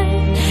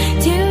mine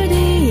till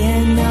the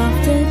end of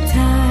the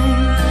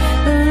time.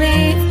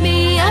 Believe me,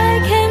 I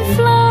can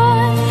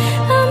fly,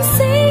 I'm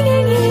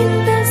singing in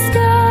the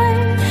sky,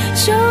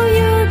 show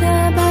you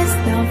the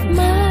best of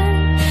mine,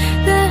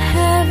 the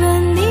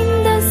heaven in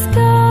the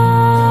sky.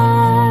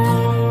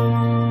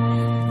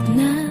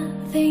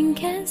 Nothing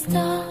can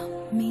stop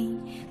me,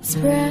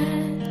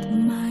 spread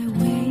my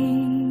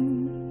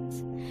wings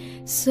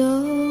so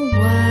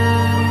wide.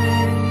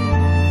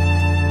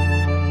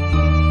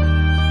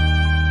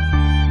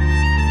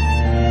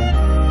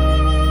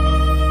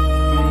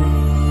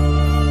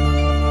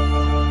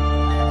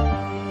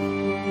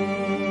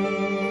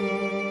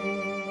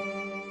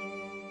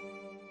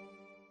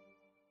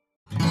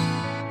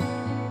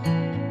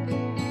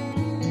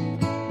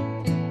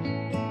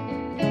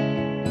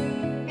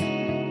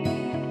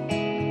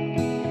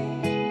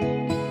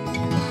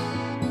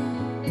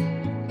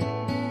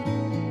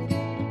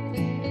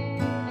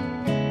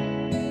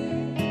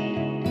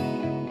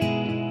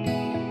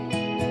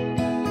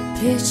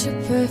 Picture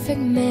perfect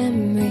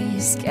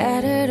memories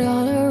scattered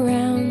all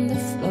around the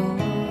floor,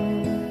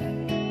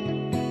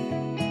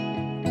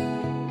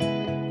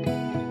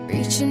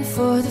 reaching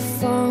for the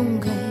phone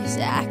 'cause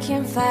I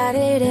can't fight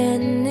it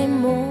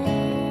anymore.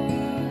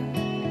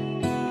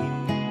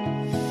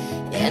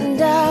 And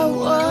I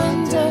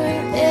wonder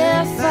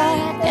if I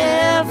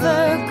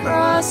ever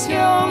cross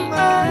your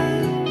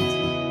mind.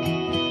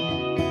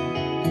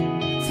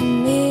 For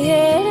me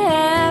it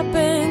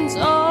happens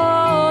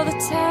all the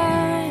time.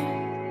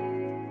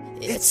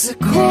 It's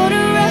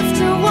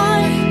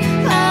 1:15,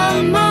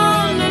 I'm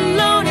all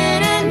alone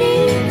and I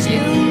need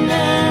you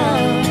now.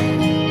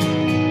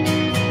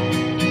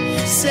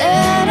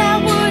 Said I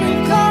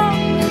wouldn't call,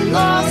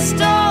 lost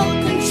all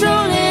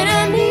control and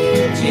I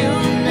need you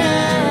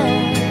now.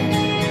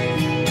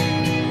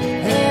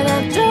 And I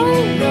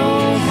don't know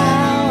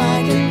how I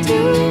can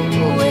do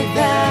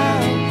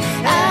without,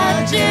 I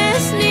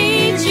just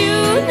need you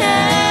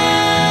now.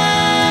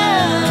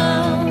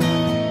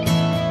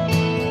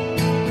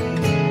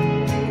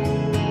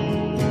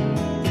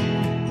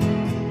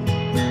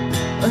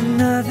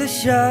 Another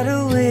shot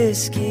of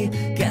whiskey,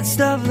 can't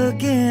stop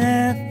looking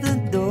at the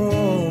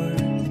door.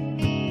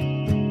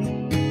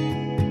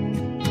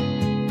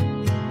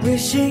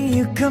 Wishing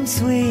you come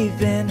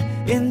sweeping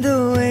in the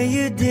way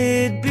you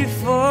did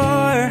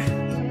before.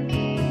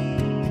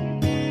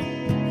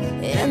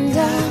 And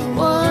I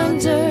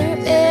wonder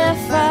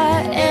if I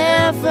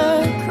ever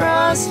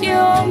cross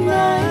your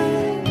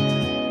mind.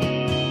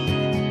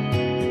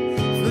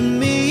 For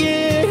me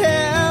it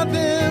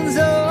happens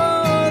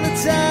all the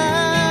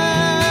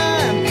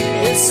time.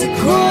 It's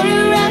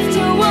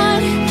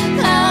 1:15,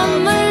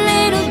 I'm a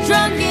little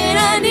drunk and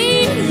I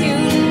need you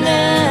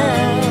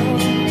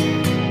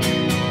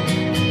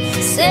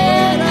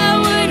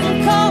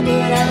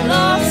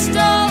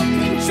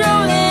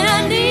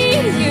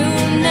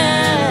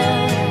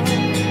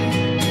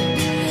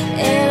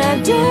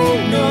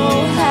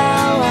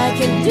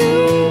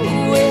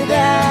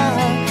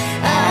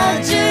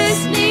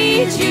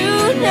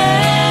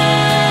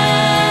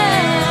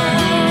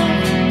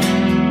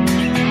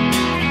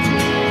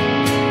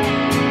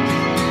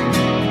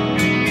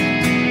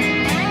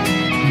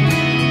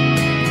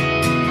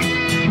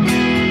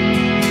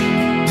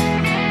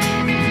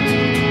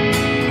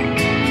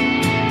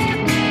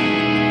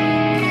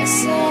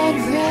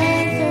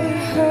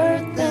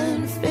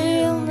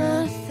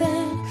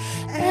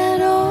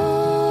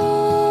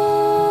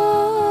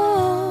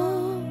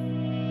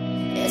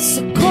It's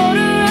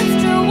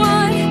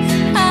 1:15.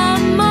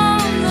 I'm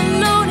all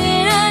alone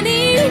and I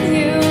need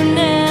you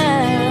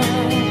now.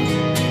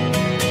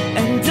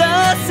 And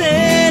I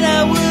said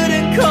I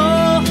wouldn't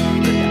call,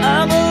 but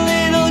I'm a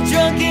little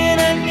drunk and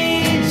I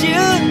need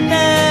you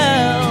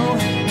now.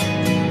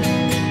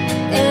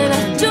 And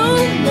I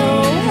don't know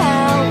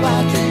how I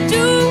can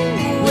do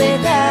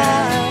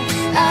without.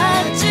 I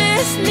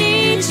just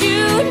need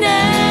you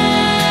now.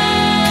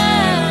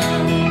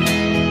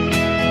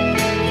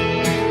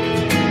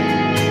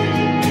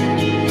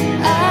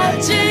 I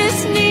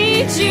just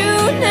need you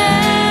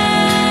now.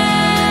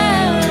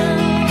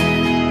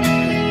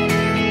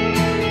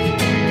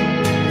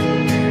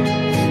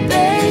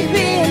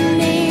 Baby, I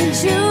need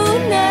you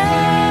now.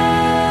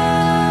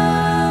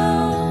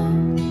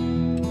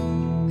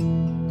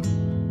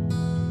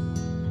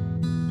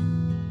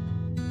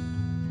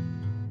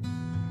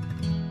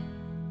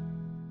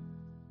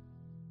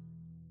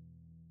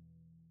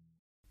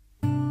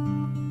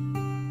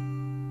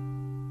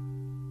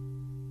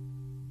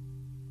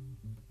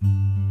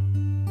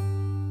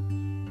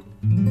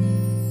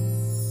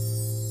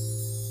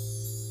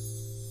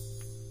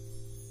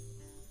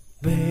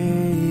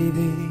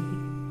 Baby,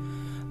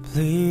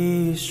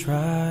 please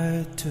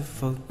try to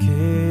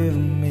forgive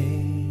me.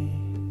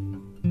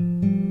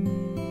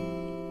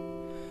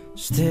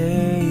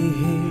 Stay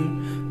here,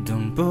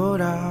 don't put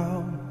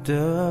out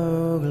the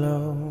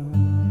glow.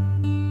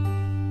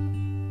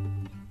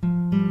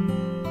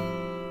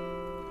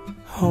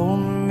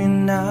 Hold me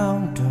now,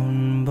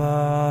 don't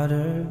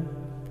bother.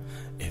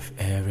 If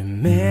every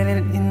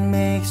minute it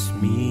makes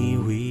me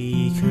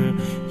weaker,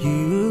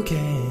 you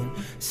can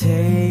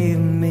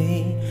save me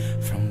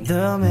from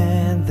the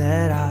man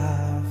that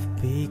I've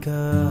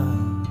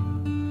become.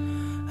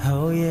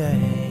 Oh yeah.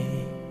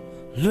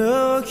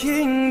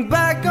 Looking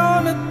back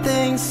on the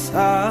things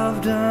I've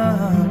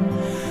done,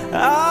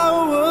 I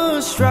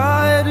was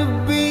trying to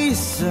be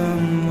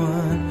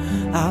someone.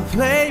 I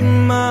played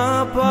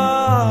my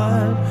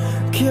part,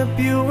 kept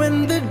you in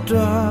the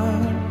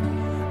dark.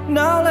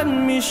 Now let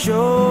me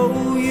show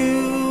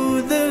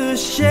you the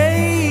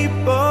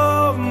shape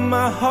of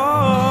my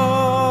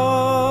heart.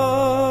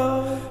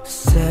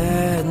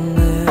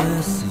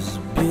 Sadness is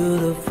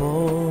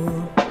beautiful,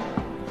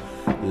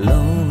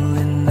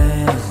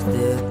 loneliness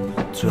is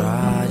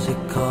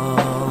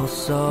tragical.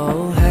 So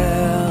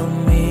help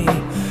me,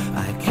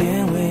 I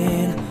can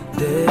win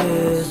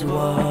this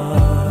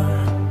war.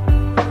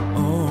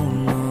 Oh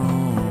no,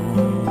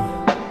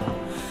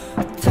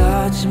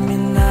 touch me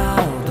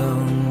now,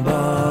 don't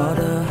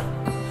bother.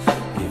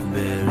 If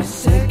every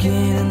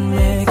second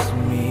makes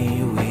me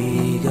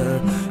weaker,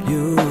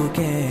 you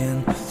can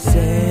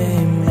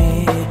save me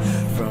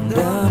from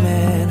the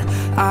man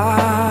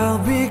I'll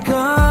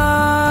become.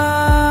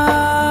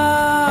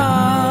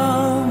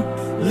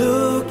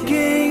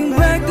 Looking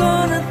back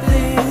on the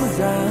things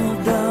I've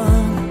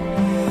done,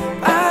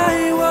 I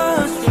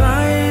was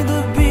trying to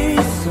be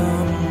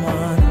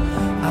someone.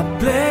 I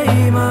play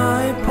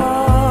my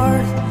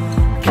part,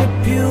 keep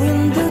you in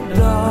the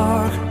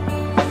dark.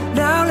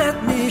 Now let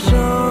me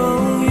show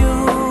you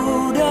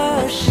the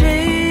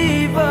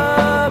shape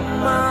of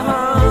my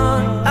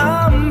heart.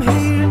 I'm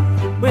here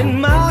with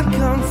my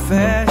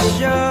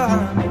confession,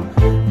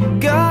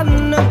 got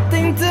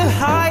nothing to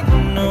hide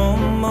no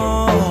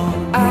more.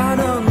 I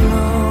don't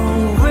know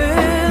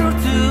where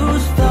to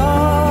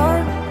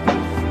start,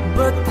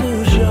 but to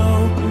show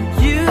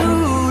you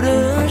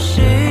the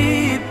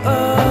shape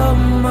of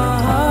my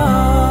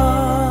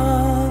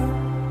heart.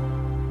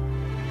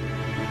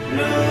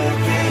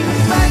 Looking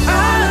back,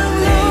 I'm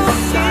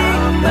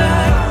looking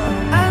back.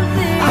 I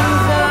think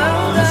I've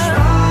done.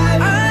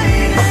 I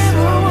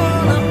never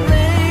wanna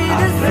play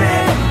the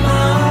same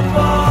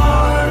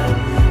part.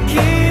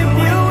 Keep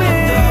you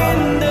in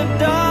the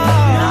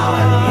dark. Now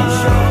let me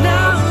show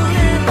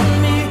you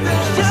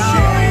the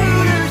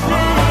shape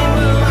of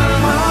my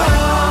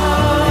heart.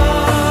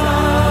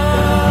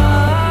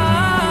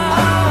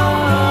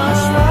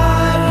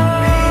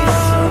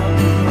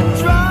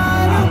 Try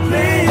to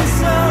be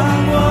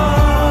someone.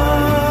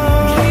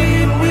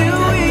 Keep you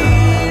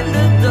in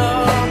the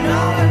dark.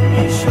 Now let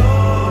me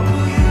show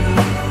you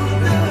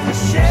the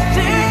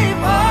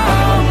shape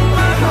of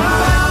my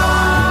heart.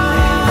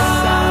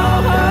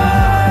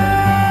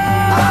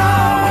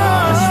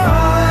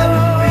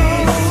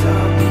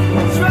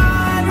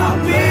 Try to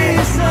be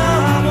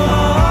someone.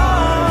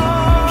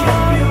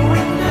 Keep you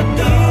in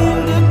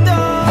the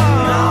dark.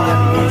 Now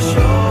let me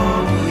show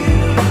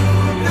you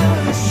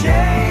the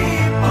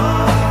shape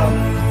of.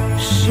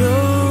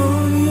 Show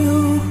you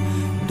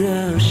the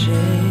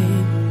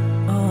shape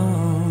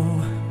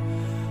of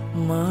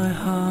my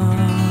heart.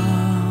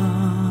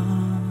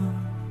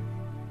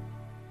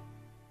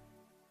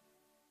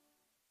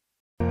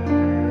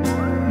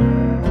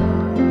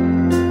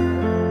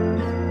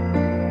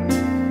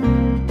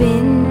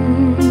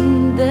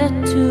 Been the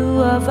two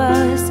of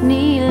us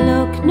need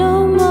look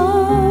no more.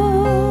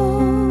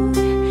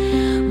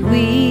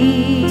 We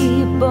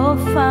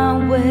both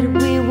found what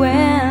we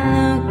were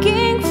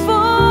looking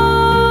for.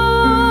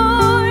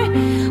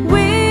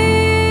 We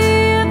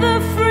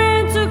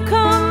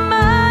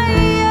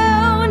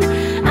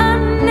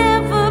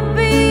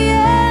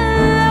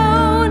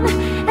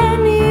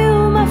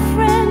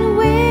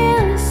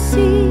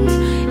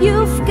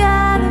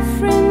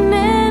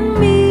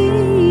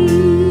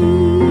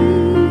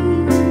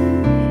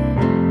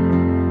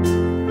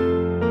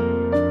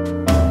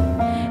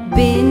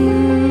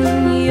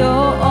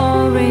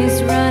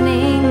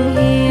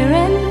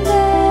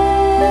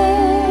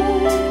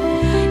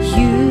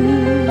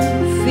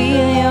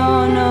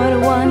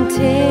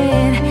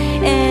wanted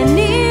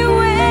anywhere.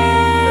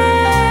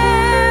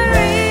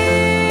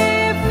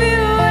 If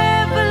you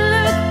ever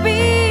look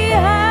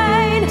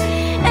behind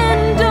and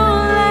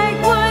don't like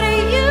what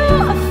you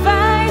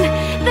find,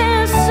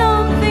 there's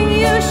something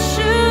you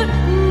should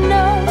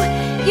know.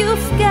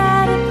 You've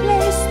got a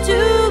place to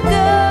go.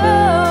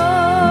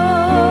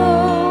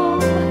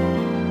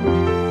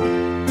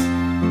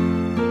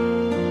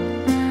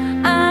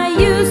 I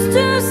used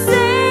to say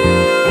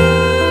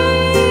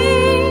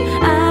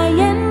I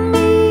and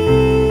me.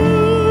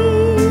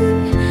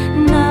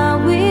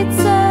 Now it's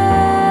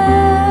us,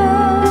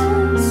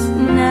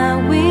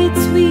 now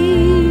it's we.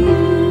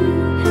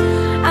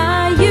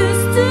 I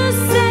used to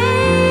say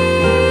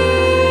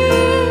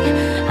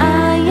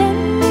I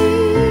and me.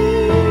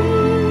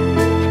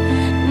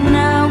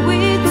 Now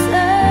it's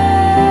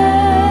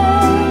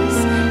us,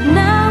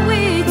 now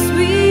it's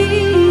we.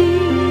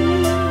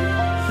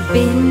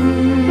 Been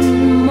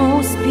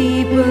most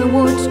people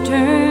would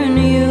turn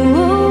you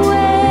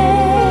away.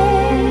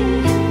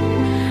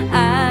 I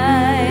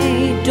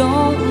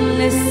don't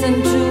listen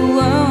to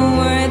a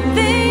word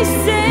they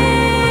say.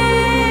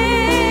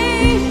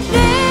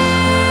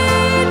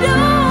 They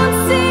don't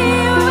see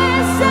you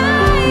as I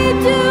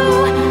do.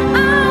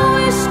 I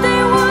wish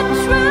they would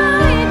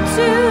try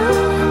to.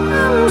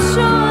 I'm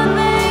sure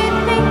they'd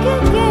think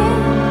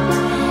again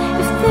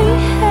if they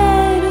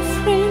had a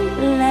friend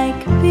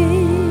like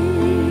Bill.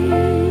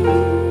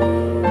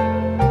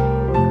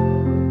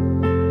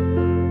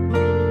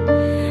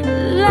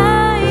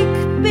 Like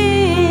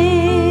Bill.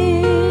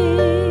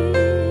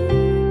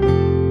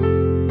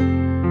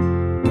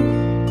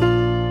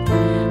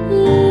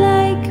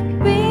 Like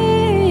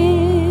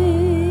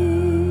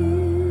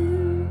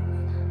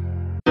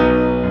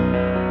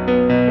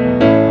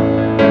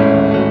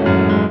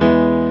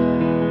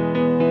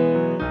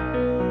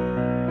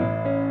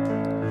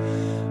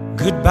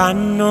Goodbye,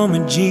 Norma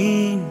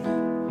Jean.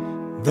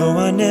 Though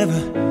I never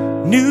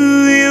knew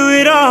you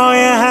at all, you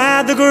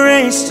had the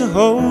grace to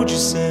hold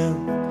yourself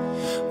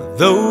while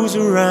those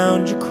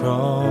around you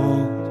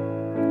crawled.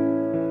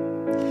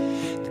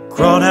 They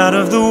crawled out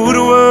of the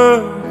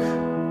woodwork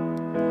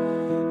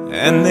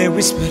and they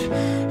whispered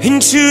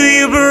into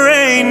your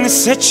brain. They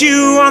set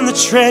you on the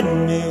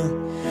treadmill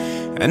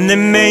and they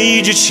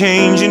made you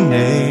change your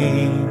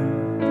name.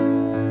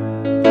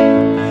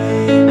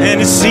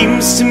 And it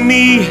seems to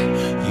me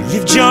you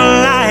lived your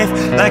life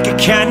like a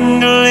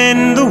candle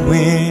in the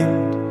wind,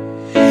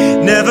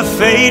 never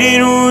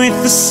fading with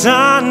the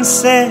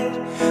sunset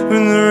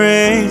when the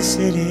rain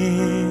set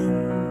in.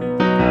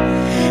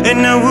 And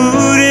I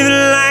would have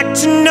liked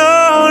to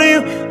know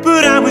you,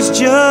 but I was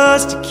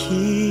just a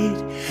kid.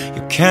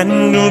 Your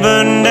candle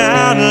burned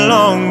out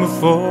long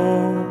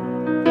before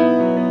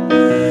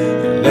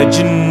your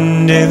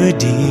legend ever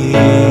did.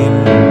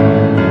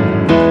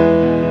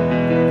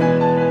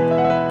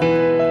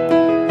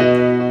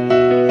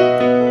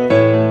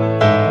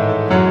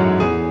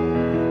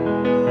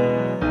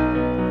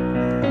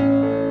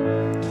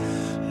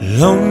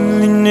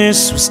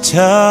 Loneliness was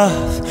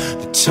tough,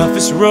 the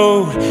toughest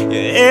road you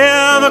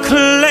ever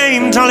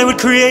claimed. Hollywood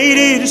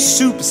created a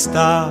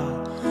superstar,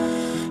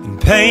 and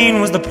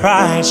pain was the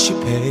price you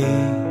paid.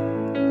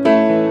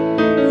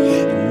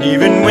 And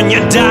even when you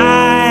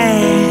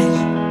died,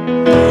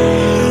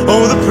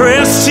 oh, the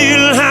press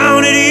still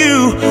hounded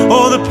you.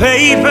 All the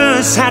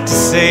papers had to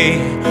say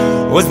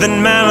was that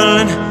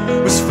Marilyn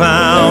was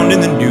found in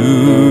the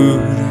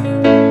nude.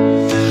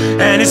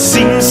 And it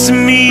seems to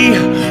me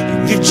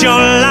lived your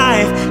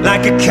life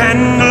like a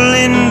candle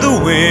in the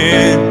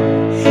wind,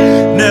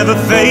 never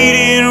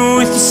fading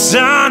with the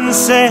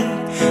sunset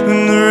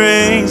when the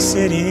rain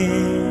set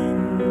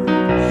in.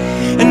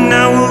 And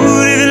I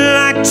would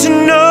have liked to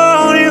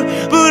know you,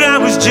 but I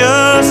was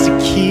just a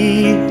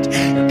kid.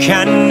 Your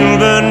candle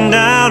burned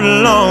out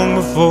long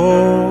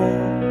before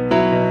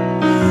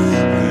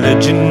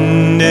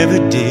legend ever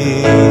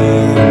did.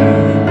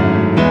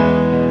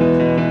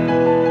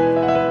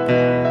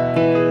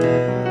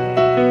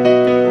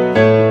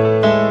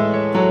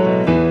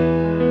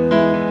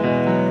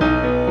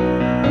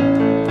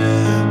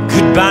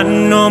 Goodbye,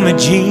 Norma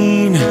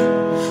Jean.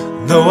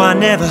 Though I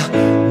never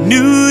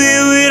knew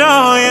you at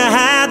all, you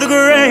had the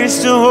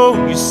grace to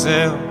hold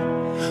yourself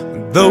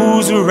when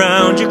those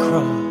around you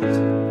crawled.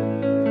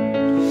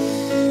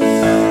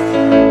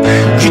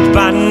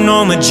 Goodbye,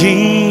 Norma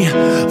Jean.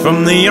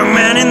 From the young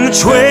man in the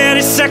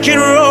 22nd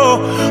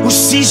row who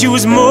sees you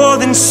as more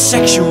than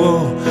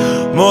sexual,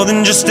 more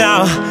than just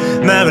our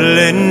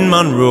Marilyn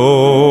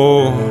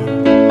Monroe.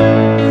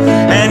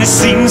 And it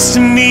seems to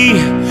me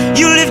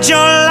you lived your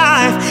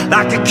life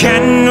like a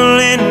candle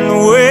in the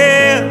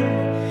wind,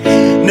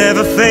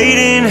 never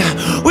fading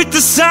with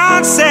the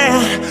sunset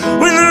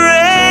when the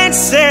rain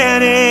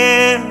set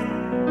in.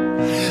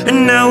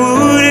 And I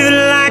would have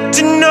liked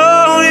to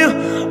know you,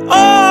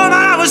 oh, but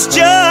I was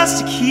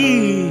just a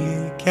kid.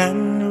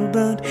 Candle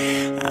burned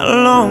out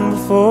long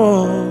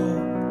before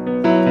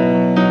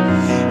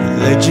your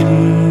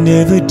legend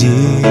ever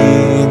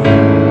did.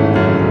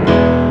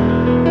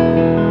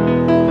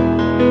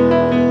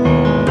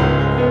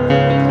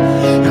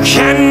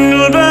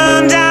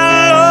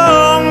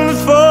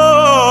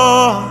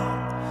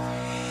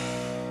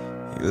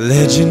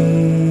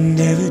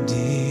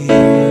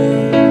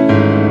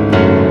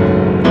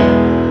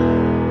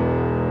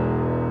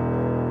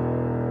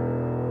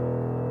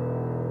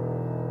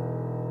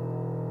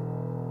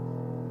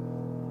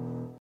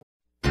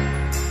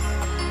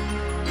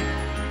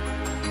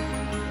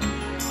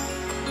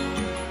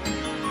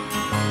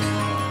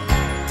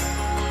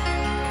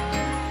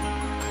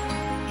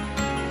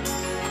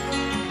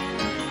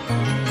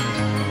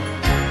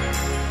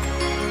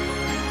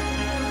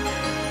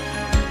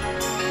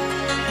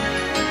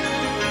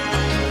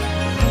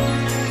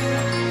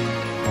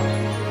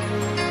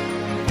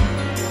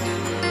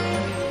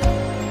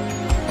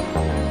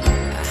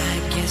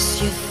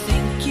 you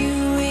think you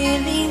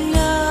really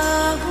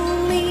know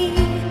me.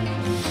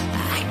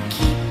 I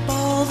keep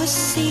all the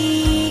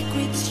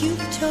secrets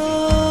you've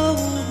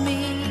told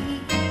me.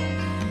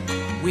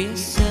 We're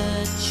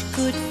such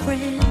good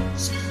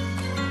friends,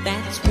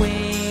 that's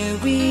where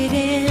it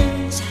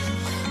ends.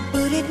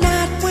 But at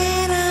night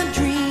when I'm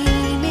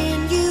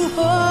dreaming, you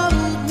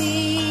hold me.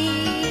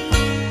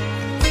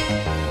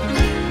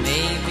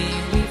 Maybe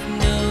we've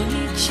known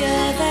each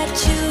other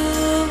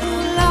too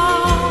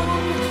long.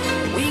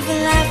 We've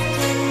laughed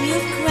and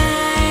you've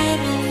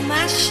cried on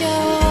my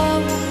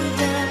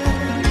shoulder.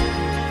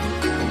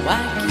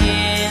 Why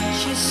can't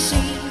you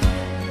see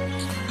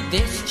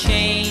this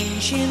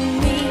change in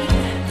me?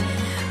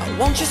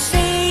 Won't you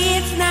say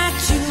it's not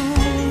too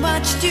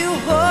much to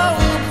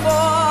hope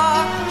for?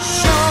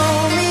 Show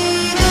me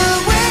the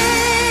way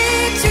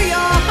to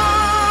your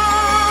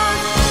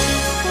heart.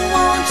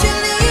 Won't you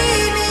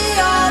lead me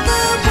all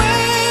the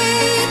way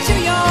to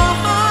your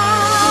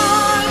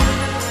heart?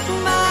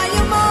 My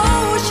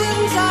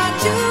emotions are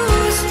too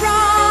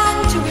strong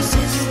to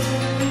resist,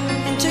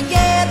 and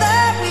together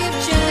we've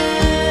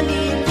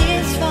journeyed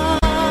this far.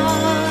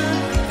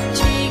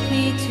 Take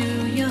me to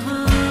your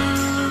heart.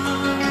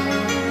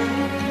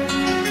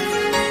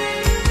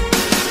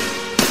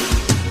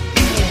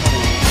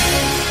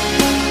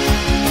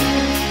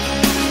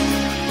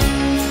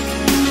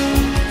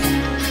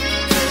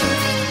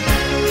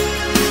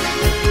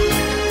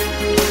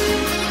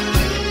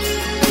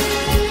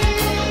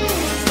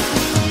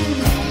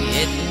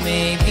 It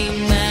may be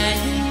my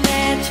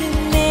imagination,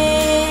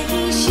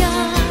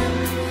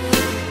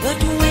 but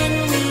when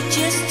we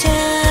just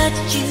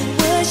touched, you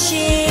were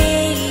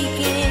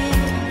shaking.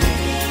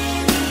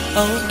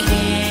 Oh,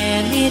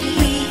 can it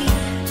be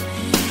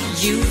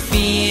you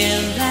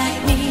feel like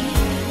me?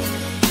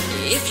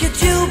 If you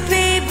do,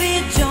 baby,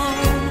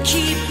 don't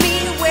keep me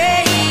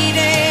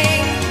waiting.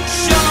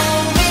 Show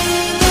me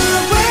the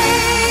way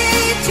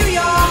to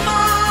your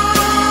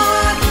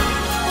heart.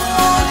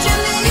 Won't you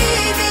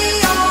lead me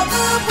all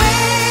the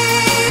way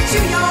to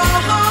your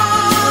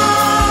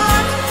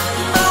heart?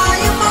 My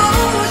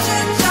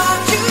emotions are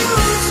too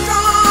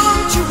strong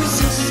to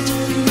resist,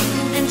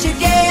 and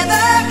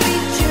together we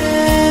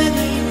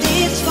journey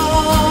this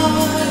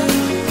far.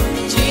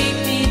 Take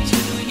me to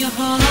your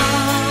heart.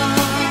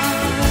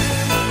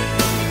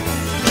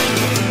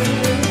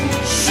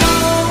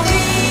 Show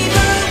me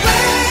the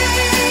way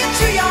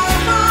to your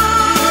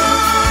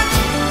heart.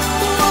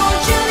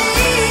 Won't you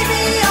lead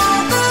me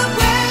all the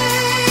way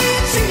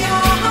to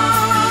your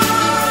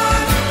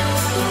heart?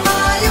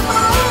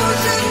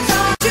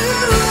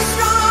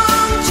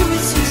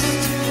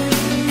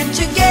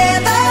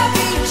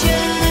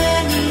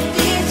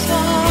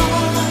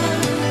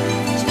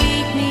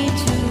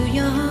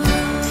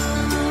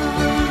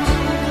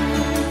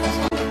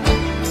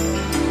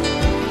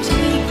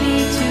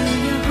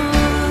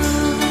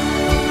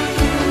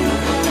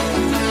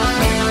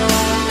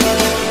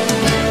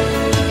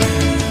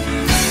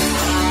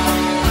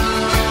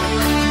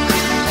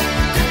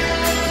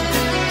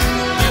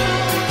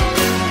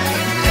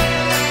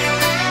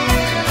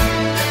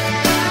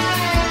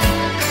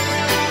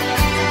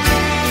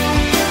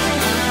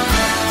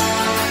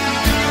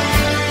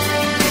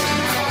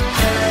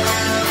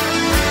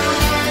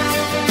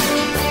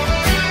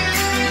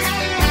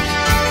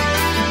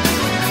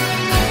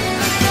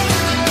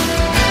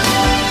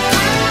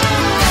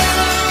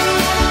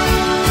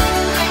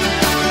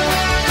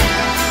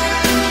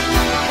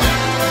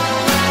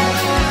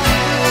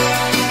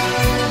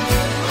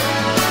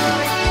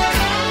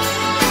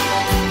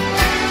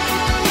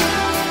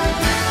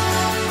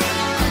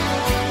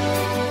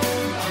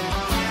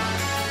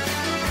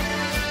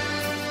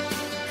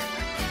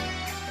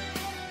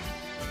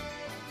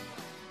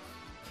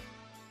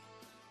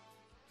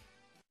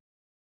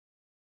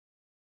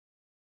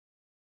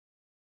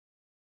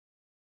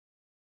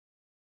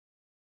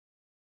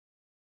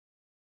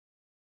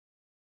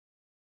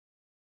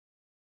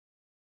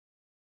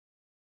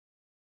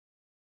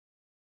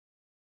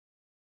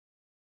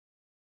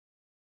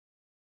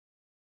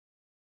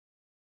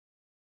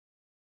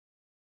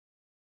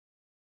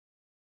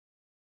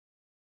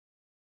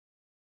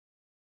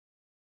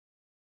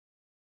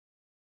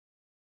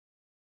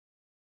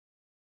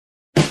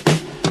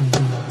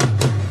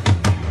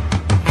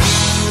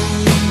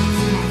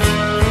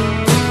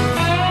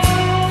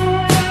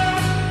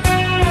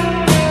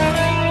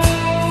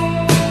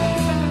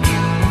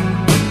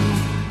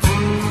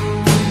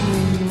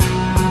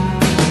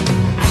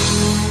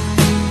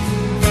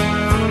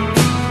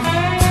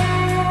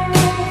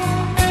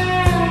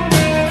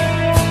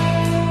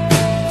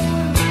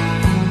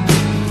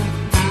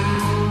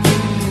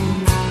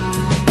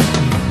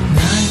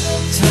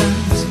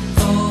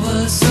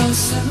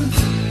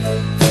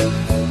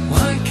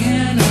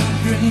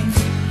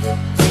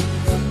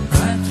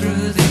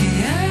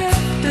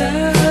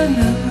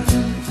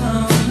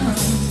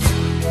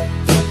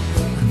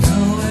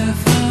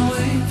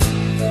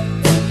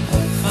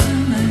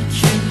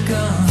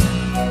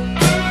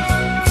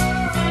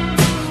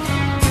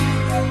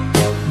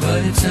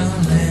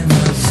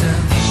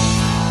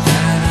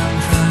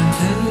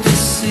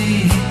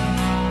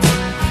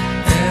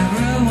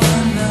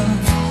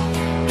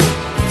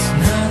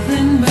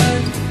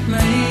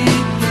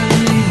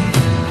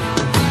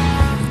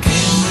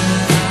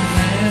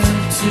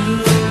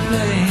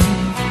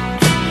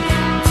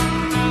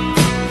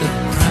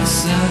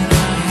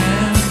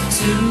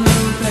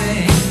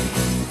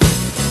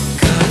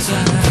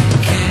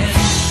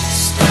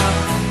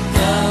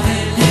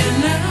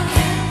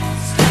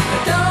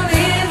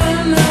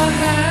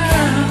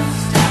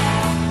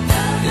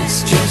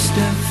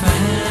 just a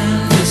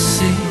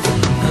fantasy.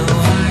 No,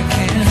 I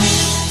can't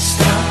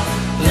stop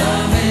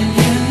loving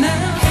you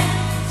now.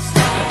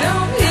 I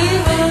don't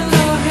even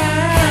know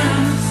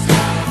how.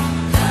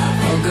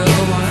 Oh, go,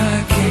 why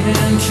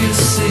can't you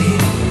see?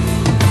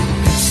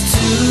 It's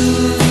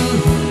too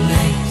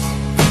late.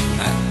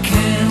 I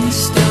can't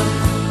stop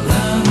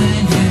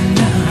loving you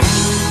now.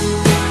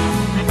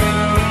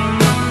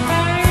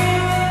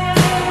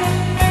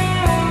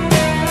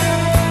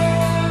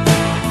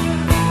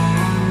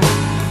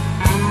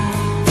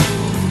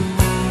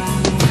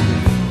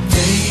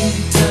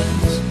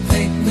 Daytimes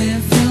make me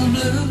feel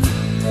blue.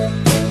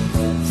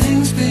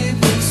 Things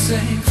people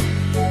say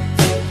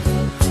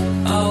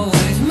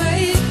always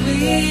make me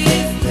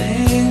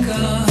think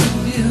of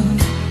you.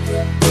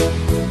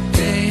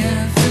 Day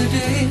after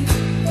day,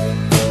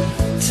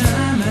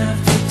 time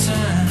after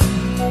time.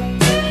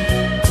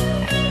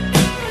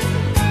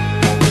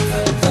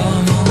 Though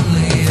I'm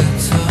only a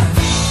toy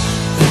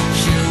that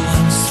you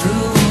once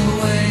threw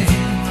away,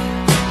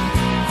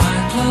 I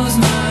close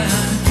my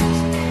eyes,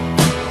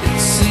 it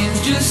seems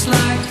just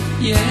like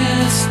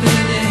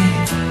yesterday.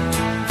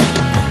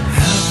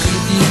 How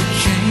could you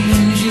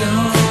change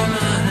your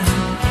mind?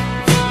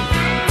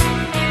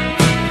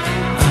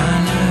 I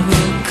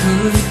never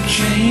could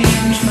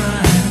change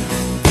mine.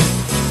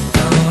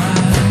 No, I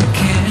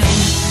can't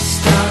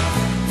stop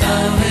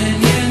loving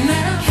you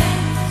now.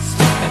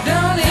 I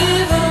don't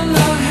even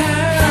know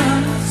how.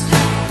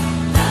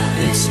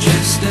 It's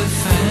just a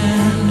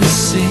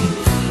fantasy.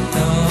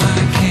 No, I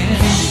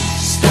can't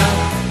stop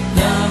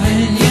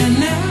loving you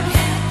now.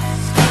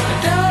 I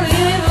don't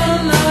even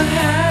know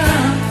how.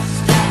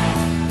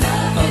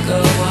 Oh, go,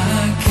 why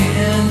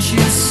can't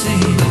you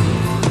see?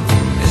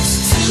 It's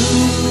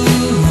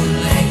too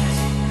late.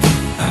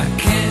 I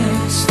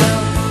can't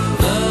stop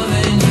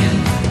loving you.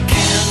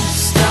 Can't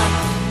stop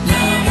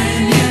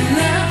loving you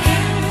now.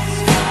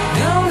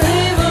 Don't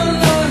even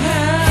know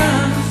how.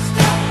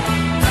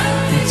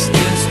 It's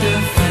just a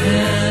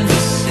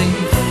fantasy.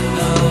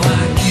 No,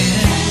 I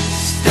can't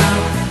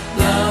stop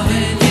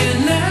loving you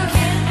now.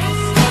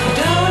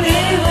 Don't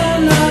even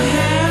know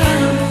how.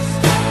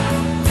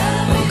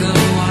 Oh, go,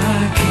 why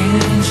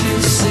can't you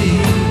see?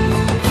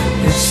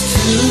 It's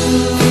too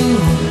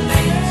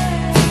late.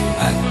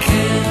 I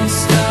can't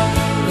stop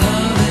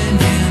loving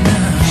you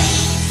now.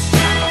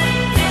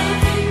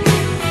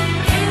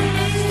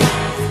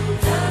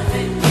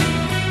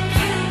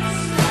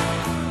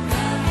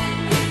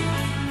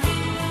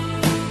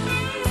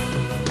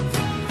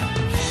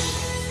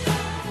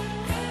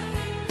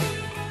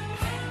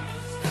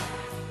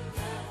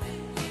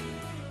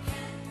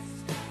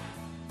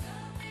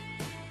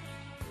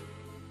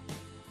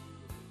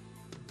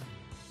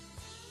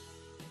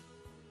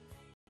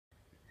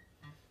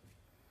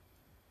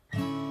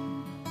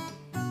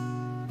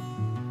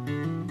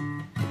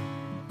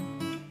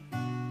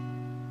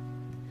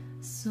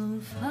 So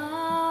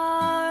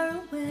far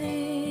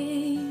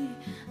away,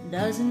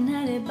 doesn't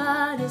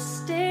anybody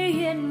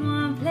stay in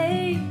one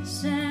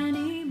place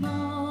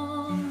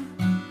anymore?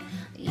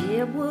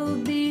 It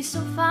would be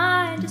so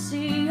fine to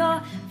see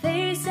your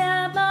face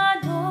at my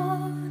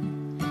door,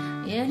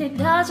 and it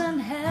doesn't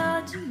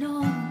have to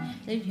know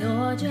that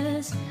you're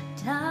just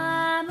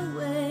time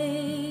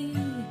away.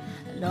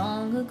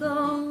 Long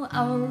ago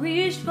I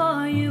reached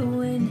for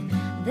you and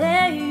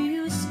there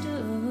you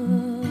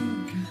stood,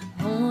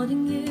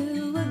 holding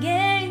you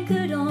again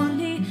could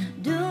only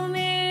do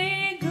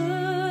me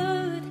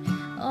good.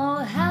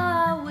 Oh,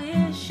 how I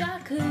wish I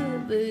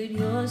could, but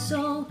you're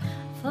so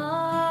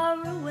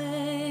far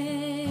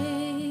away.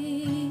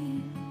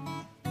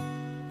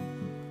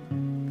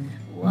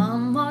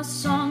 One more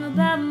song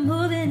about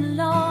moving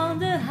along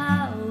the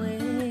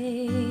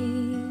highway.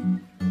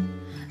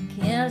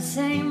 Can't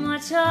say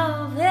much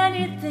of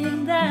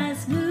anything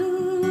that's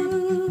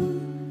new.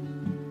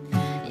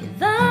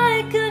 If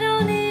I could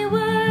only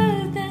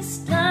work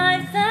this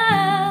life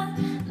out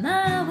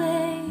my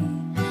way,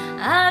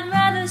 I'd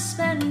rather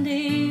spend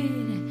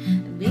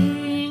it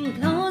being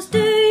close to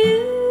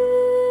you.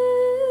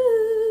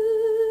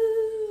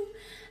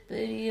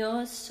 But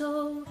you're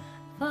so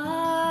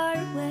far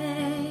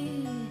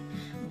away.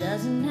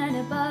 Doesn't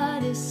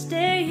anybody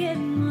stay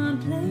in one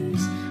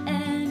place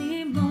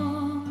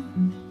anymore?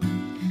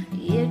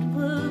 It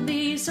would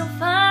be so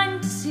fun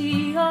to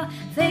see your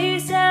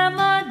face at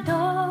my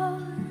door,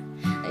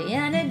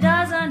 and it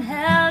doesn't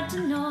have to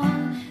know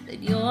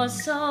that you're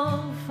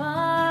so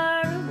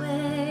far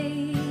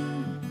away.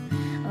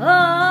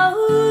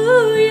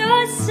 Oh,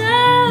 you're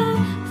so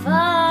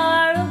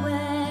far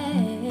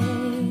away.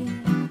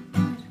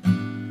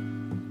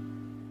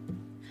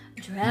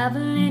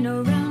 Traveling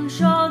around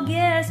sure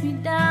gets me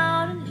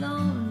down and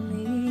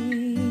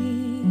lonely.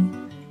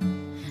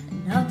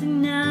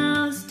 Nothing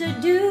else to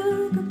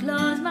do but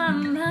close my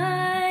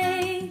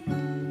mind.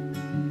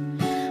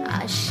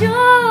 I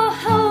sure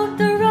hope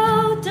the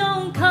road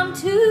don't come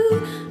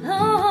too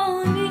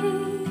lonely.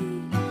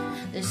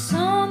 There's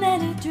so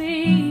many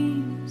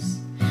dreams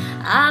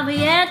I've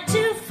yet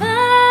to find,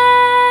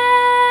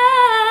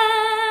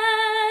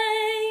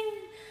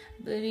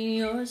 but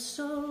you're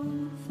so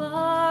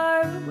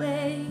far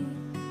away.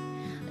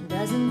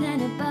 Doesn't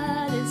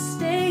anybody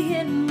stay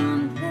in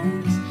one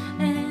place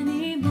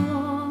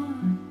anymore?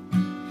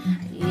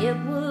 It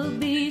would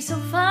be so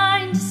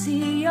fine to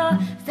see your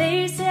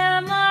face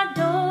at my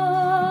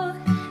door,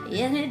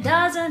 and it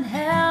doesn't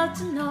help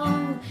to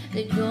know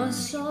that you're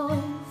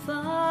so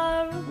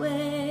far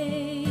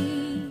away.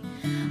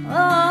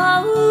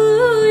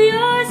 Oh,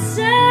 you're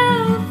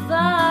so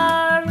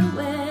far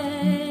away.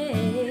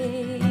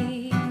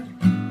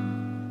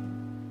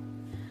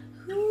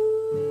 Ooh,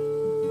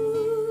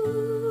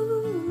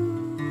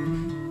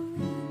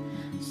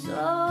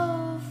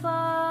 so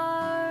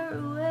far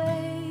away.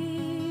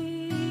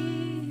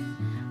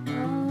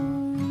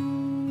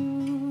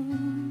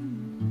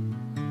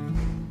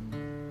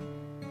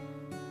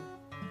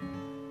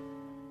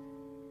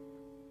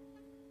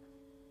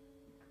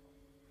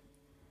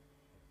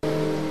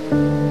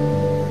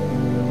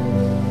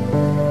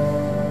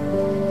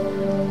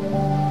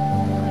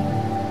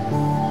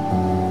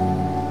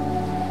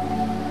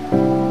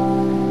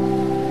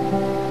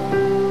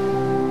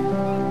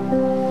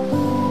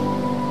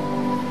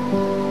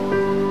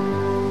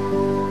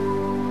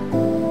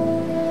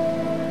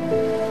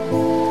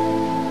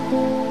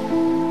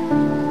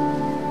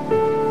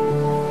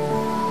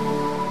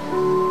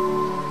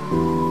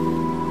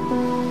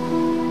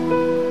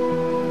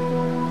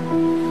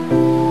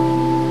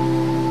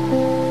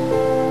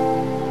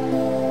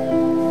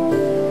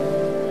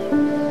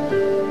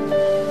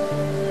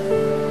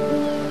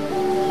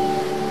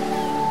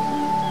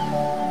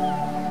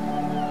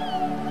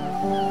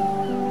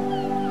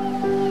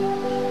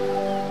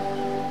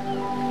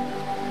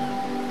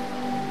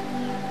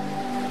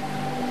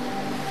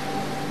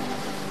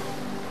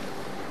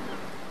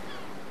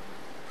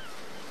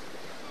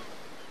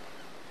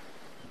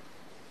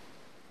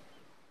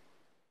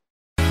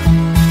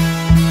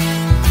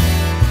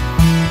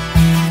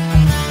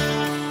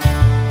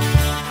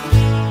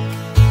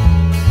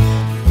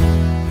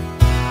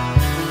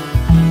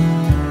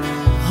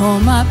 All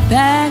my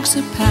bags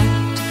are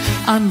packed,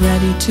 I'm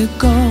ready to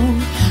go.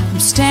 I'm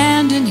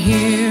standing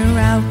here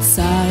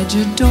outside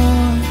your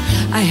door.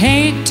 I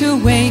hate to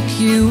wake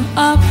you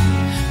up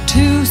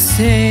to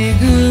say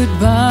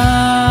goodbye,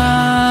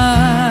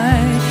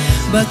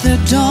 but the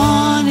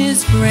dawn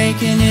is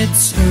breaking,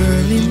 it's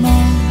early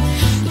morn.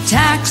 The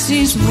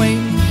taxi's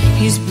waiting,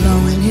 he's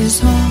blowing his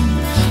horn.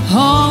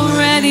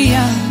 Already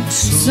I'm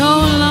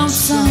so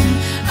lonesome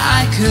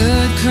I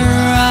could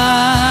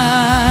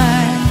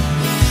cry.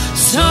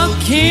 So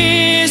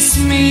kiss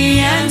me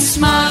and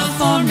smile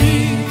for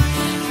me.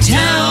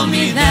 Tell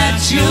me that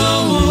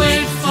you'll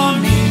wait for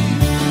me.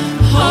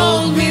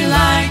 Hold me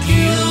like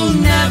you'll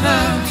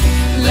never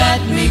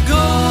let me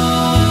go.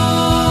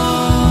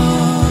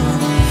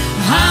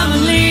 I'm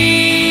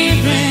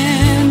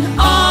leaving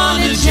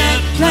on a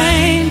jet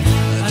plane.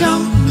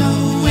 Don't know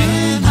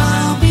when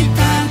I'll be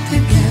back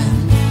again.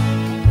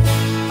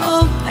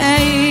 Oh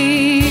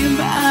babe,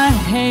 I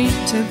hate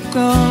to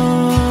go.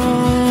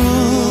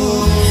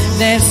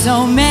 There's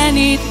so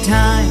many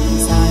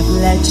times I've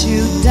let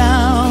you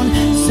down,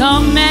 so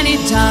many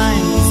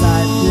times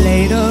I've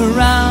played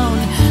around.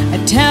 I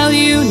tell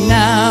you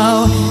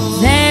now,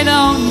 they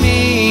don't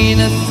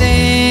mean a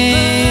thing.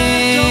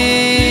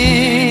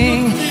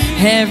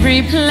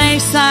 Every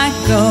place I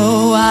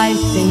go, I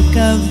think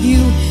of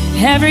you.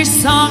 Every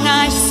song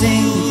I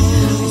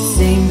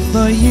sing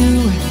for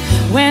you.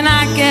 When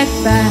I get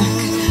back,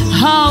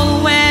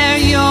 I'll wear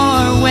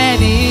your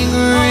wedding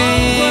ring.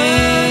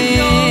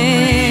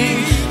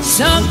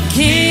 So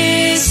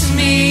kiss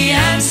me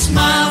and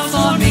smile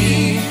for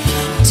me.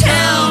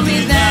 Tell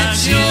me that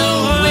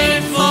you'll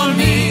wait for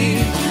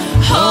me.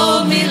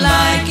 Hold me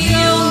like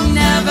you'll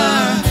never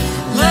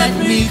let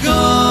me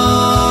go.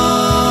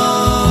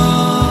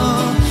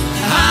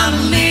 I'm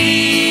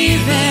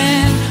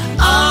leaving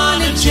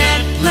on a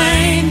jet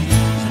plane.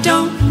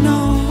 Don't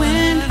know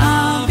when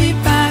I'll be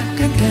back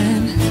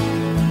again.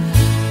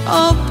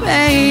 Oh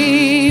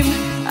babe,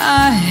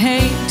 I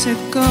hate to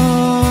go.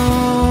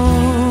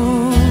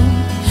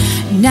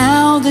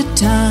 Now the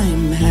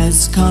time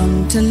has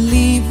come to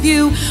leave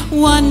you.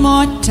 One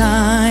more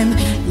time,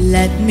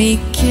 let me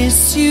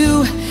kiss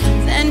you.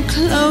 Then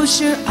close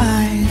your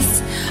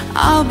eyes,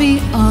 I'll be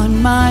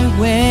on my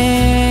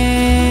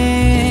way.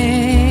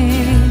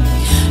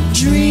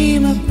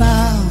 Dream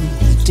about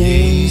the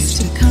days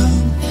to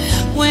come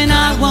when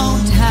I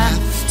won't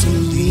have to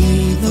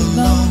leave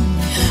alone.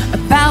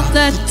 About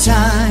the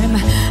time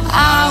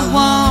I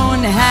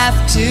won't have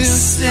to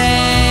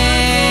say.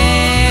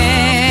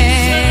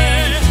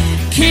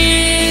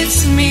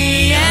 Kiss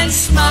me and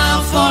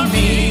smile for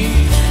me.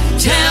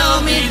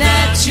 Tell me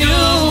that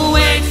you'll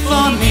wait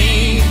for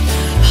me.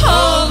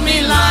 Hold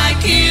me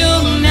like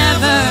you'll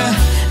never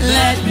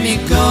let me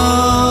go.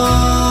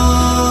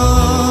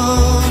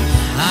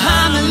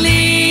 I'm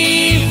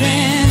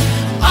leaving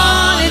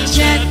on a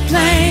jet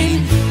plane.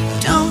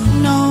 Don't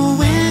know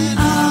when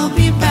I'll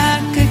be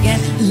back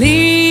again.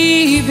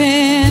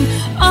 Leaving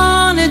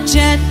on a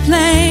jet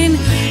plane.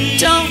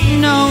 Don't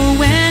know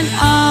when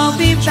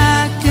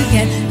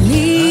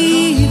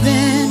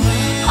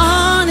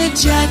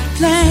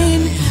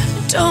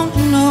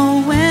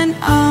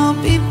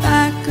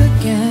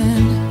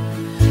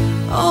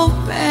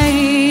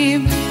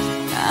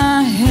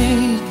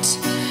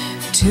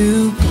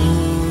you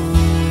go.